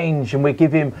might change, and we'll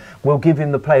give him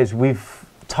the players. We've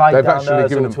tied down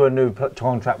Ozil to a new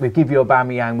contract. We'll give you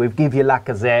Aubameyang. We'll give you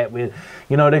Lacazette.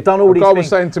 They've done all these things. Was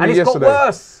saying to me and it's yesterday, got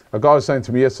worse. A guy was saying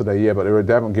to me yesterday, yeah, but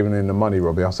they haven't given him the money,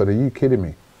 Robbie. I said, are you kidding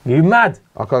me? You mad?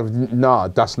 Nah,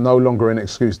 that's no longer an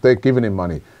excuse. They're giving him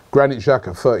money. Granit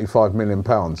Xhaka, £35 million.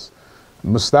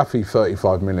 Mustafi,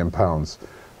 £35 million.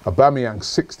 Aubameyang,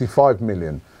 £65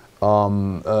 million.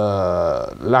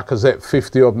 Lacazette,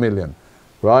 50-odd million.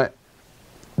 Right?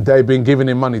 They've been giving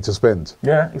him money to spend.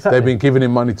 Yeah, exactly. They've been giving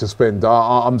him money to spend.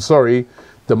 I'm sorry.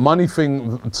 The money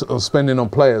thing, spending on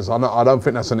players, I don't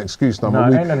think that's an excuse. No,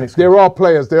 it ain't an excuse. There are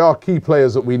players, there are key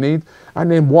players that we need.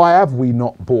 And then why have we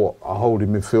not bought a holding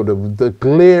midfielder? The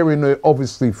glaring,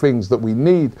 obviously, things that we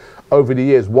need over the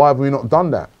years, why have we not done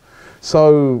that?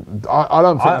 So I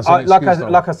don't think that's an excuse.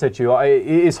 Like I said to you, it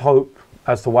is hope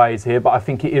as to why he's here, but I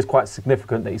think it is quite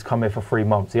significant that he's come here for 3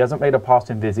 months. He hasn't made a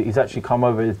passing visit. He's actually come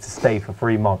over to stay for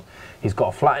 3 months. He's got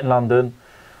a flat in London.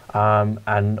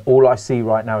 And all I see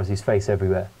right now is his face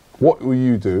everywhere. What will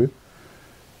you do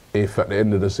if at the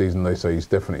end of the season they say he's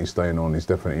definitely staying on, he's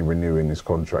definitely renewing his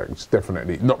contract? He's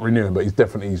definitely, not renewing, but he's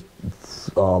definitely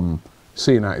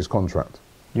seeing out his contract?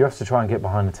 You have to try and get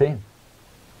behind the team.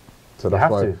 So that's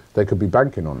why they could be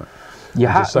banking on it. You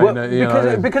have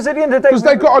to, because at the end of the day, because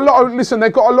they got a lot of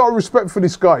they've got a lot of respect for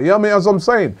this guy. You know what I mean? As I'm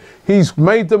saying, he's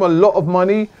made them a lot of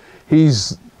money.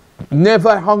 He's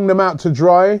never hung them out to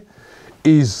dry.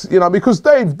 Is because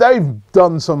they've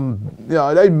done some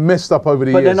they've messed up over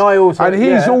the years. Then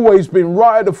he's always been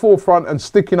right at the forefront and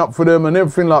sticking up for them and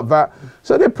everything like that.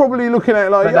 So they're probably looking at it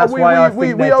like, we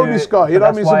owe this guy. You know what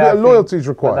I mean? It's a bit of loyalty is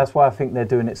required. That's why I think they're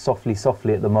doing it softly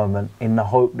at the moment, in the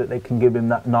hope that they can give him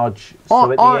that nudge.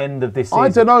 So at the end of this season, I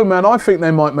don't know, man. I think they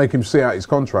might make him see out his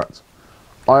contract.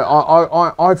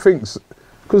 I think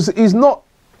because he's not.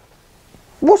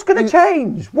 What's going to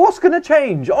change? What's going to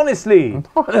change? Honestly,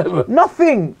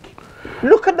 nothing.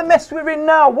 Look at the mess we're in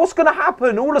now. What's going to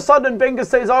happen? All of a sudden, Wenger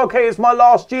says, okay, it's my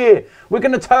last year. We're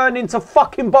going to turn into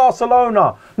fucking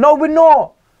Barcelona. No, we're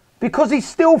not. Because he's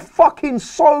still fucking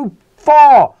so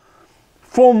far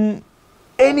from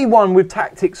anyone with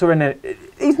tactics or anything.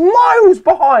 He's miles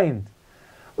behind.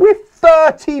 We're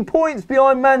 30 points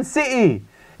behind Man City.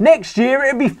 Next year,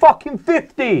 it'll be fucking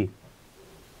 50.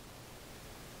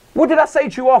 What did I say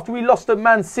to you after we lost to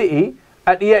Man City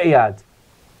at the Etihad?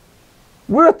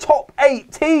 We're a top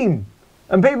 8 team.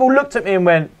 And people looked at me and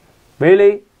went,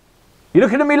 really? You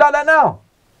looking at me like that now?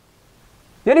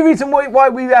 The only reason why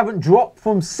we haven't dropped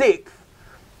from 6th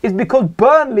is because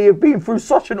Burnley have been through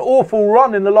such an awful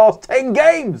run in the last 10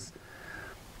 games.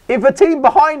 If a team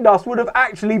behind us would have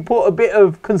actually put a bit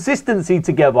of consistency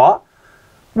together,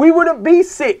 we wouldn't be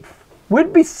 6th.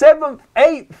 We'd be 7th,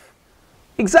 8th.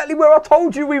 Exactly where I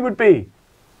told you we would be.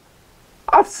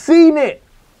 I've seen it.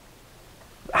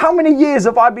 How many years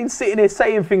have I been sitting here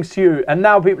saying things to you and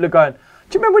now people are going, do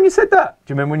you remember when you said that?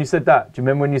 Do you remember when you said that? Do you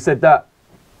remember when you said that?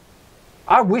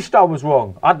 I wished I was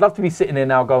wrong. I'd love to be sitting here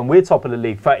now going, we're top of the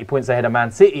league, 30 points ahead of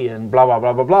Man City and blah, blah,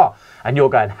 blah, blah, blah. And you're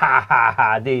going, ha, ha,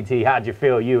 ha, DT, how'd you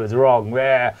feel? You was wrong.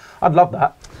 Yeah, I'd love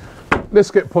that.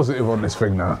 Let's get positive on this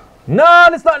thing now. No,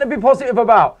 there's nothing to be positive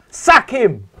about. Sack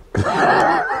him.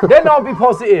 Then I'll be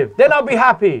positive. Then I'll be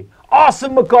happy.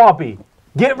 Arsene Wenger,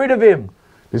 get rid of him.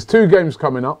 There's 2 games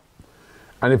coming up.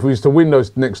 And if we was to win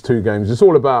those next 2 games, it's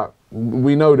all about,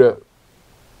 we know that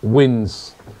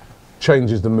wins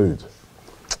changes the mood.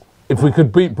 If we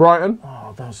could beat Brighton,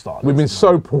 don't start. We've been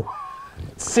so poor.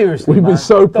 Seriously, we've been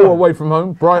so poor away from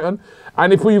home, Brighton.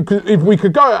 And if we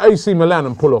could go at AC Milan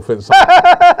and pull off it,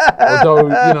 although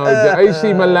you know the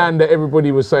AC Milan that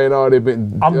everybody was saying, oh, they've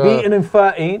been unbeaten in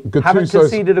 13, haven't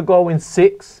conceded a goal in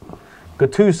 6.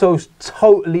 Gattuso's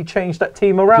totally changed that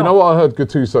team around. You know what I heard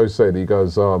Gattuso said? He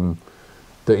goes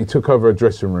that he took over a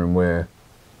dressing room where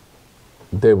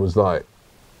there was like,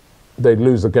 they'd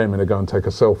lose the game and they'd go and take a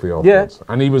selfie afterwards. Yeah.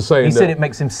 And he was saying he said it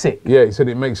makes him sick. Yeah, he said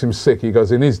it makes him sick. He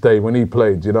goes, in his day when he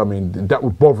played, you know what I mean, that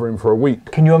would bother him for a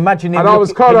week. Can you imagine him? And I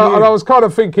was kind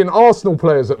of thinking Arsenal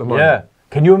players at the moment. Yeah.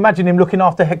 Can you imagine him looking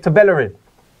after Hector Bellerin?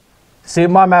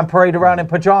 Seeing my man parade around in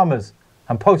pyjamas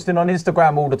and posting on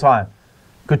Instagram all the time.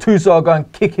 Gattuso going to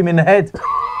kick him in the head. Do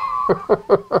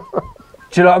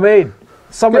you know what I mean?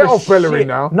 Get off Bellerin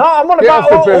now. No, I'm on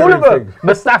about all of them.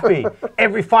 Mustafi,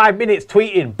 every 5 minutes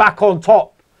tweeting, back on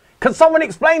top. Can someone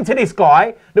explain to this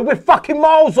guy that we're fucking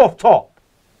miles off top?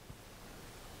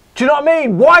 Do you know what I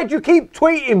mean? Why do you keep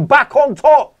tweeting back on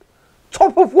top?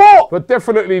 Top of what? But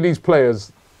definitely these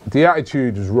players, the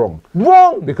attitude is wrong.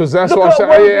 Wrong. Because that's what I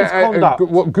said.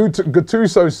 What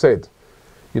Gattuso said.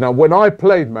 You know, when I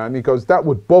played, man, he goes, that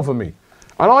would bother me.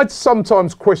 And I'd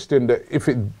sometimes question that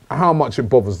how much it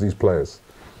bothers these players,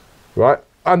 right?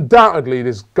 Undoubtedly,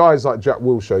 there's guys like Jack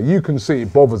Wilshere. You can see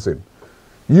it bothers him.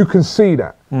 You can see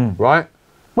that, right?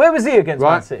 Where was he against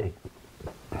Man City?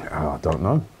 I don't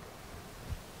know.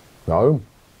 No.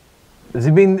 Has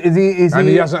he been?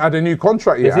 He hasn't had a new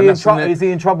contract yet. Is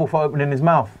he in trouble for opening his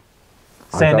mouth?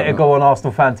 Saying that it'll go on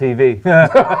ArsenalFanTV.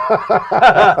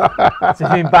 It's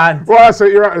been banned. Well, that's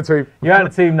it. You're out of the team. You're out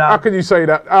of the team now. How can you say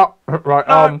that? Out, right?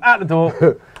 No, out the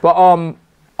door. But I'm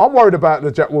worried about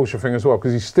the Jack Wilshere thing as well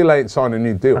because he still ain't signed a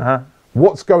new deal.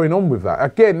 What's going on with that?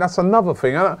 Again, that's another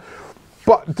thing.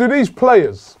 But do these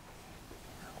players?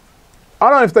 I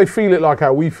don't know if they feel it like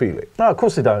how we feel it. No, of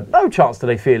course they don't. No chance do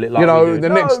they feel it like we do. You know, the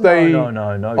next day,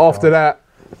 after that,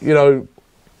 you know,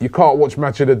 you can't watch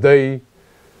Match of the Day.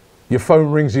 Your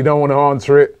phone rings, you don't want to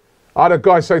answer it. I had a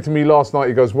guy say to me last night,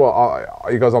 he goes, what?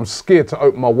 He goes, I'm scared to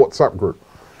open my WhatsApp group.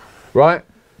 Right?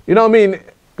 You know what I mean?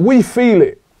 We feel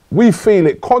it. We feel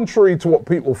it. Contrary to what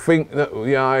people think,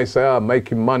 I say,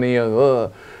 making money. I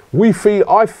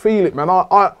feel it, man.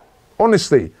 I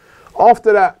honestly,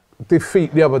 after that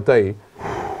defeat the other day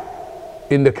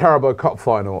in the Carabao Cup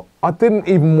final, I didn't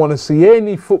even want to see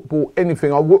any football,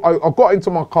 anything. I got into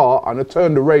my car and I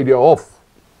turned the radio off.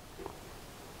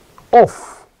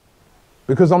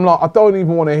 Because I'm like, I don't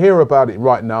even want to hear about it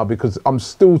right now because I'm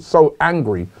still so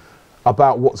angry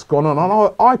about what's gone on.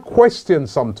 And I question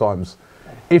sometimes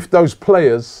if those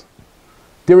players,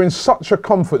 they're in such a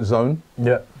comfort zone.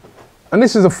 Yeah. And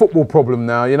this is a football problem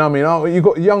now, you know what I mean? You've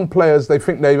got young players, they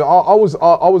think I was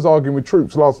arguing with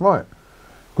Troops last night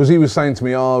because he was saying to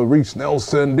me, Reece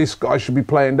Nelson, this guy should be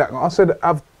playing that. I said,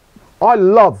 I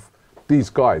love these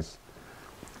guys.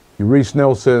 Your Reece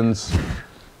Nelsons,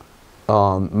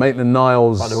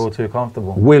 Maitland-Niles, but they're all too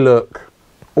comfortable. Willock,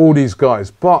 all these guys.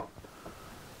 But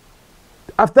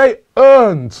have they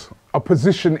earned a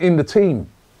position in the team?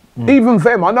 Even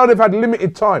them, I know they've had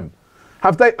limited time.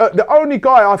 Have they? The only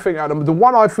guy I think out of them, the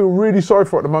one I feel really sorry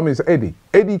for at the moment is Eddie.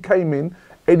 Eddie came in,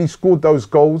 Eddie scored those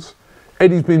goals.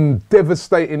 Eddie's been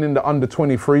devastating in the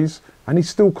under-23s, and he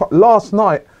still last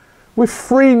night, we're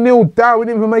 3-0 down, we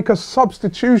didn't even make a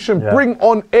substitution. Yeah. Bring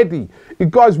on Eddie. You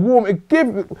guys warm it,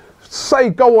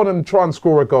 go on and try and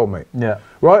score a goal, mate. Yeah.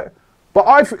 Right?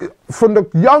 But from the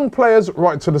young players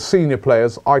right to the senior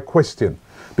players, I question.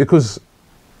 Because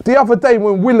the other day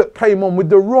when Willock came on with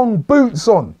the wrong boots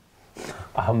on.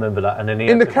 I remember that. And then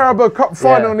in the Carabao Cup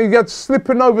final, and he got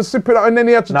slipping over, and then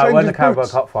he had to change his boots. No, it wasn't the Carabao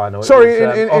Cup final. Sorry,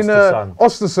 in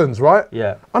Ostersund's, right?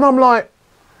 Yeah. And I'm like,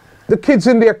 the kids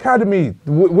in the academy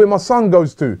where my son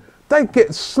goes to, they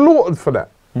get slaughtered for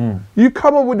that. You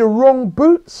come up with the wrong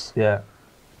boots. Yeah.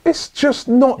 It's just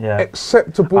not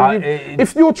acceptable.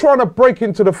 If you're trying to break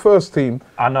into the first team,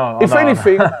 if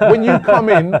anything, when you come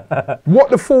in, what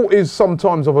the fault is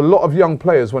sometimes of a lot of young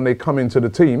players when they come into the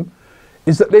team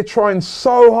is that they're trying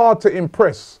so hard to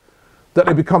impress that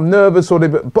they become nervous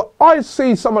but I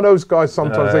see some of those guys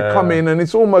sometimes, they come in and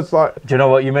it's almost like... Do you know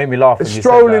what? You made me laugh when you said that.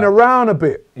 Strolling around a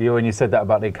bit. When you said that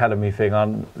about the academy thing,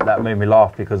 that made me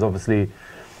laugh because obviously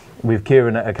with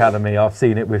Kieran at academy, I've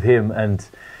seen it with him and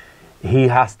he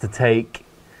has to take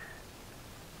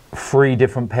 3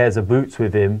 different pairs of boots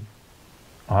with him.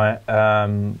 Right?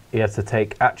 He has to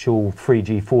take actual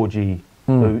 3G, 4G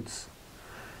boots.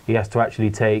 He has to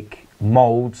actually take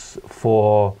moulds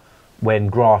for when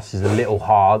grass is a little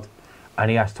hard,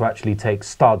 and he has to actually take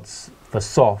studs for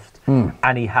soft,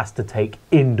 and he has to take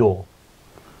indoor.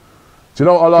 Do you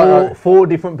know what I like? 4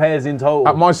 different pairs in total.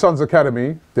 At my son's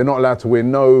academy, they're not allowed to wear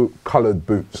no coloured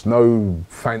boots, no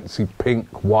fancy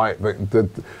pink, white.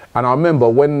 And I remember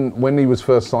when he was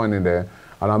first signing there,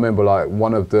 and I remember like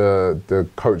one of the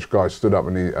coach guys stood up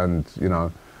and you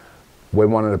know,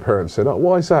 when one of the parents said, "Oh,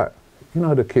 why is that?" You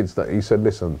know, the kids that he said,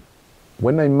 "Listen,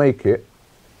 when they make it,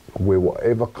 wear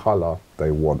whatever colour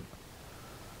they want.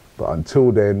 But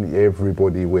until then,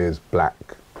 everybody wears black,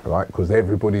 right? Because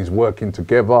everybody's working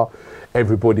together.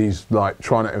 Everybody's like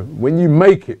trying to... When you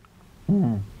make it,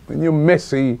 when you're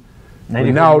messy,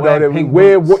 now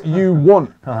wear what you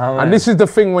want." And this is the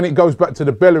thing when it goes back to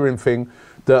the Bellerin thing,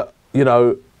 that, you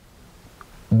know,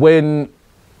 when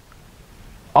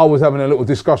I was having a little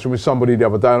discussion with somebody the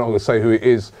other day, I'm not going to say who it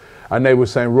is, and they were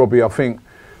saying, "Robbie, I think,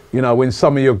 you know, when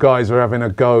some of your guys are having a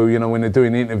go, you know, when they're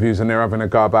doing interviews and they're having a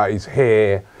go about his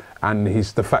hair and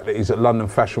the fact that he's at London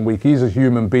Fashion Week, he's a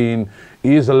human being,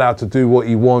 he is allowed to do what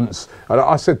he wants." And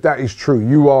I said, that is true,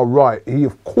 you are right. He,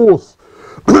 of course,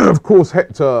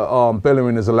 Hector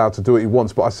Bellerin is allowed to do what he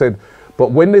wants. But I said,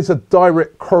 but when there's a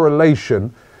direct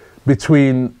correlation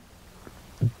between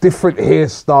different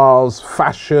hairstyles,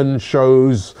 fashion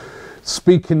shows,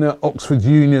 speaking at Oxford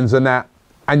Unions and that,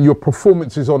 and your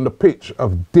performances on the pitch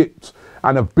have dipped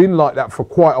and have been like that for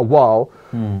quite a while,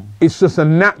 it's just a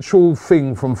natural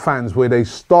thing from fans where they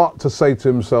start to say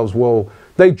to themselves, well,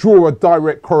 they draw a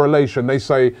direct correlation. They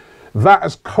say, that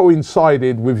has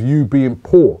coincided with you being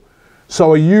poor.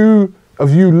 So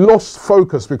have you lost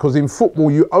focus? Because in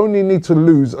football, you only need to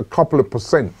lose a couple of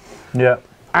 %. Yeah.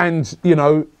 And, you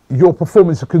know, your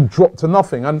performance can drop to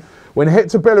nothing. And when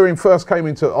Hector Bellerin first came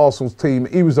into Arsenal's team,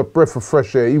 he was a breath of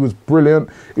fresh air. He was brilliant.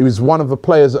 He was one of the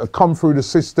players that have come through the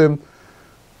system.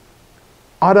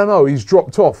 I don't know, he's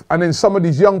dropped off. And then some of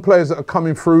these young players that are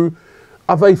coming through,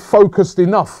 are they focused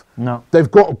enough? No.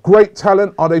 They've got great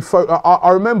talent. Are they?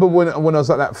 I remember when I was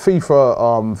at that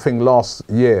FIFA thing last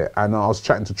year, and I was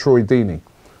chatting to Troy Deeney,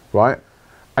 right?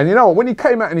 And you know, when he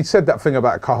came out and he said that thing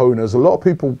about cojones, a lot of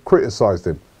people criticised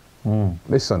him.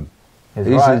 Listen,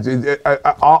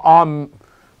 I'm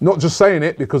not just saying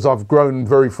it because I've grown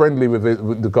very friendly with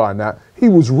the guy and that. He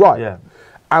was right. Yeah.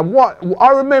 And what I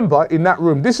remember in that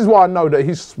room, this is why I know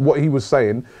that what he was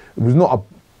saying was not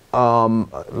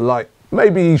like,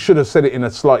 maybe he should have said it in a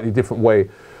slightly different way,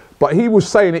 but he was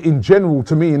saying it in general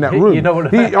to me in that room. You know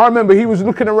what I remember he was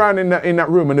looking around in that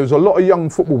room, and there was a lot of young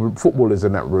footballers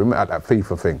in that room at that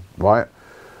FIFA thing, right?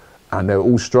 And they were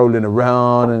all strolling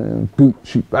around and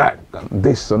Gucci back and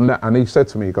this and that. And he said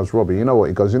to me, he goes, "Robbie, you know what?"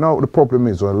 He goes, "You know what the problem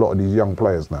is with a lot of these young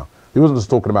players now?" He wasn't just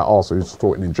talking about Arsenal, he was just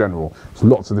talking in general. There's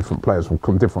lots of different players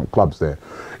from different clubs there.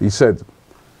 He said,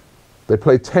 they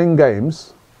play 10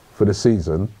 games for the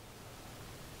season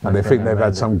and they think they've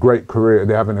had some great career,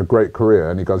 they're having a great career.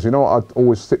 And he goes, "You know what, I'd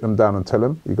always sit them down and tell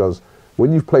them?" He goes,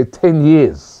 "When you've played 10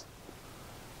 years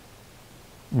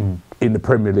in the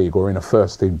Premier League or in a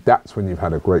first team, that's when you've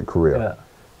had a great career. Yeah.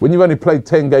 When you've only played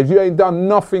 10 games, you ain't done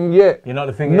nothing yet." You know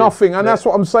the thing nothing, and that's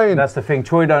what I'm saying. That's the thing.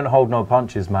 Troy don't hold no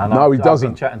punches, man. No, he doesn't.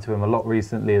 I've been chatting to him a lot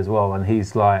recently as well, and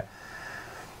he's like,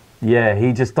 yeah,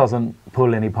 he just doesn't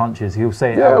pull any punches. He'll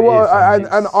say it how it is.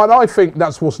 And I think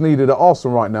that's what's needed at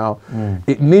Arsenal right now.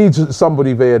 It needs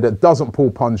somebody there that doesn't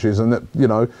pull punches and that, you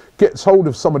know, gets hold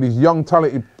of some of these young,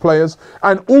 talented players,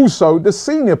 and also the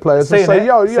senior players and say,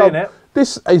 yo,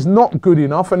 this is not good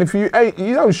enough, and if you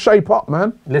don't shape up,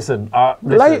 man. Listen,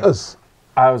 laters.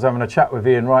 I was having a chat with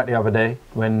Ian Wright the other day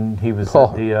when he was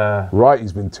at the...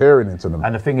 Wrighty's been tearing into them.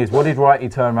 And the thing is, what did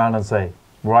Wrighty turn around and say?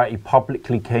 Wrighty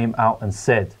publicly came out and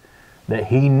said that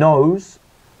he knows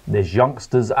there's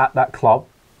youngsters at that club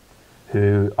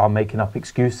who are making up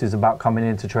excuses about coming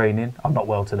into training. I'm not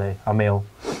well today, I'm ill.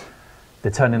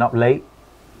 They're turning up late.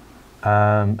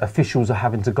 Officials are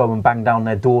having to go and bang down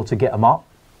their door to get them up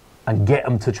and get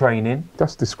them to training.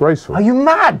 That's disgraceful. Are you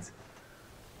mad?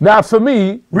 Now, for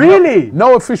me... Really?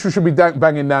 No official should be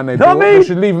banging down their door. They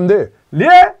should leave them there.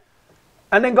 Yeah?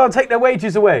 And then go and take their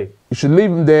wages away. You should leave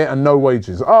them there and no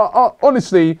wages.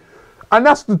 Honestly, and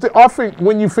that's I think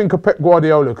when you think of Pep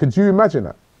Guardiola, could you imagine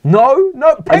that? No,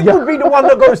 Pep would be the one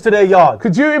that goes to their yard.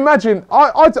 Could you imagine?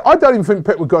 I don't even think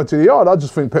Pep would go to the yard. I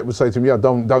just think Pep would say to him, yeah,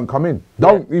 don't come in.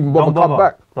 Don't even bother, come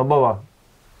back. Don't bother.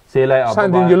 See you later.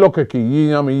 Stand in your locker key. You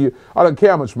know what I mean? I don't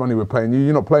care how much money we're paying you.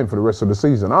 You're not playing for the rest of the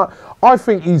season. I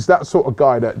think he's that sort of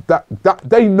guy that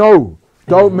they know.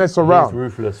 Don't mess around. He's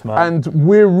ruthless, man. And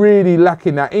we're really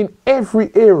lacking that in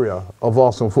every area of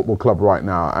Arsenal Football Club right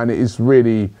now. And it is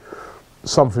really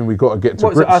something we've got to get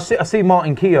to grips. I see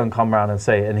Martin Keown come round and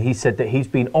say it, and he said that he's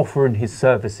been offering his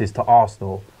services to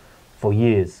Arsenal for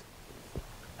years,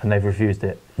 and they've refused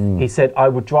it. He said, I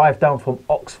would drive down from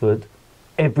Oxford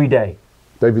every day.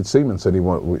 David Seaman said he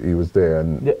was there,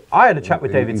 and yeah, I had a chat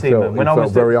with David Seaman when I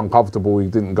was very uncomfortable. He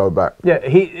didn't go back. Yeah,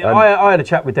 I had a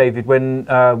chat with David when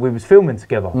we was filming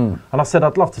together, and I said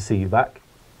I'd love to see you back.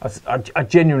 I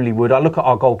genuinely would. I look at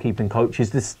our goalkeeping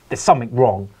coaches. There's something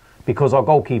wrong because our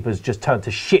goalkeepers just turn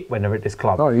to shit when they're at this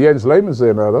club. No, Jens Lehmann's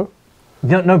there now, though.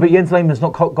 No, but Jens Lehmann's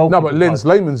not goalkeeping. No, but Jens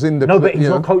Lehmann's in the. No, but he's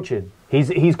not coaching.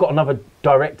 He's got another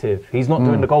directive. He's not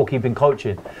doing the goalkeeping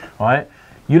coaching. Right?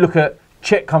 You look at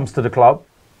Cech comes to the club.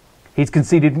 He's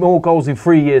conceded more goals in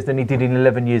 3 years than he did in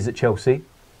 11 years at Chelsea.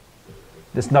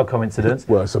 There's no coincidence.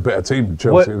 Well, it's a better team than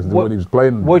Chelsea when he was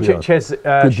playing. Wojciech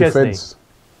good defence.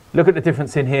 Look at the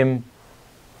difference in him.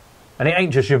 And it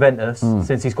ain't just Juventus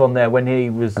since he's gone there when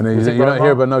he was... And you don't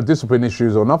hear about no discipline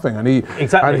issues or nothing. And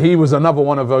he was another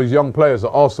one of those young players at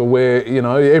Arsenal where,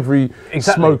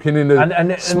 smoking in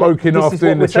the... smoking after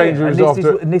in the change rooms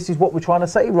after... And this is what we're trying to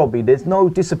say, Robbie. There's no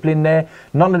discipline there.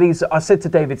 None of these... I said to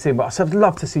David Simba, I said, I'd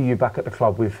love to see you back at the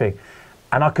club with thing.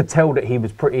 And I could tell that he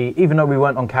was pretty... Even though we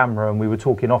weren't on camera and we were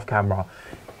talking off camera,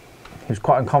 he was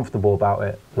quite uncomfortable about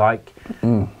it. Like,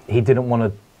 he didn't want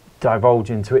to divulge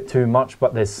into it too much,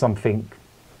 but there's something,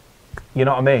 you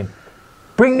know what I mean?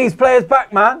 Bring these players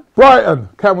back, man. Brighton,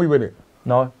 can we win it?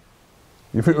 No.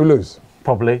 You think we'll lose?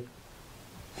 Probably.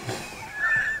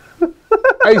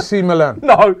 AC Milan?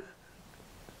 No.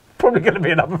 Probably going to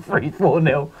be another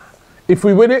 3-4-0. If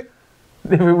we win it?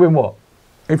 If we win what?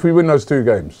 If we win those 2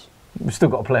 games. We've still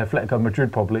got to play Atletico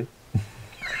Madrid, probably.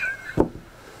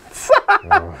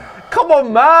 Come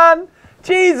on, man.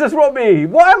 Jesus, Robbie,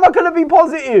 why am I going to be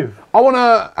positive? I want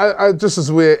to, just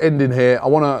as we're ending here, I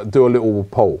want to do a little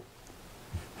poll.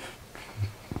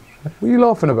 What are you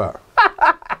laughing about?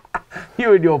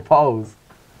 You and your polls.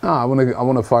 No, I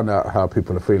want to find out how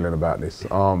people are feeling about this.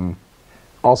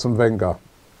 Arsene Wenger,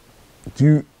 do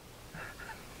you...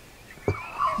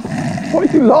 Why are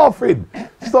you laughing?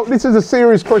 Stop, this is a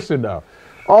serious question now.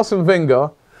 Arsene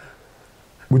Wenger,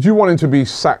 would you want him to be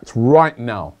sacked right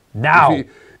now? Now?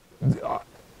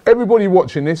 Everybody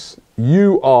watching this,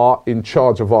 you are in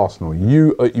charge of Arsenal.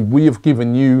 We have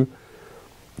given you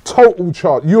total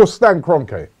charge. You're Stan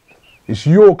Kroenke. It's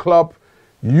your club.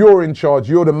 You're in charge.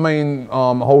 You're the main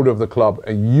holder of the club,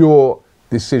 and your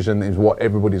decision is what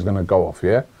everybody's going to go off.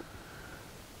 Yeah.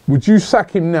 Would you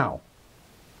sack him now,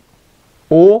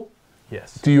 or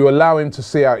yes, do you allow him to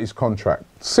see out his contract?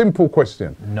 Simple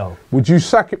question. No. Would you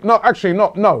sack him? No, actually,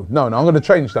 not. No. I'm going to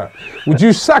change that. Would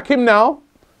you sack him now?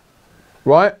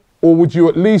 Right? Or would you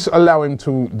at least allow him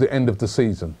to the end of the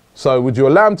season? So would you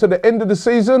allow him to the end of the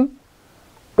season?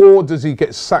 Or does he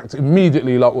get sacked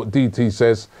immediately like what DT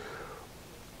says?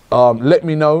 Let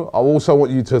me know. I also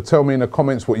want you to tell me in the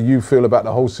comments what you feel about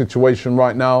the whole situation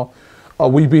right now. Are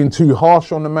we being too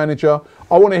harsh on the manager?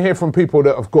 I want to hear from people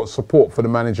that have got support for the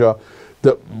manager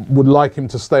that would like him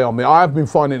to stay on me. I have been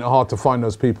finding it hard to find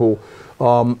those people.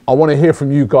 I want to hear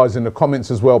from you guys in the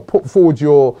comments as well. Put forward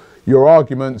your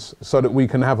arguments so that we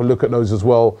can have a look at those as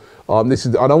well. I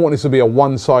don't want this to be a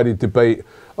one-sided debate.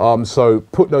 So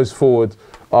put those forward,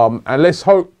 and let's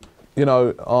hope,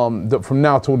 that from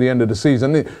now till the end of the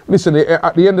season. Listen,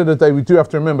 at the end of the day, we do have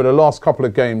to remember the last couple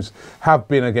of games have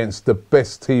been against the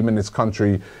best team in this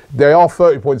country. They are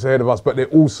 30 points ahead of us, but they're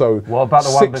also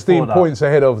 16 points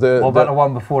ahead of the... What about the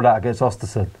one before that against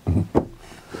Ostersund?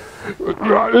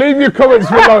 Right, leave your comments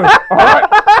below, all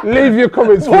right? Leave your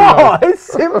comments below. It's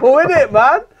simple, isn't it,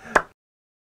 man?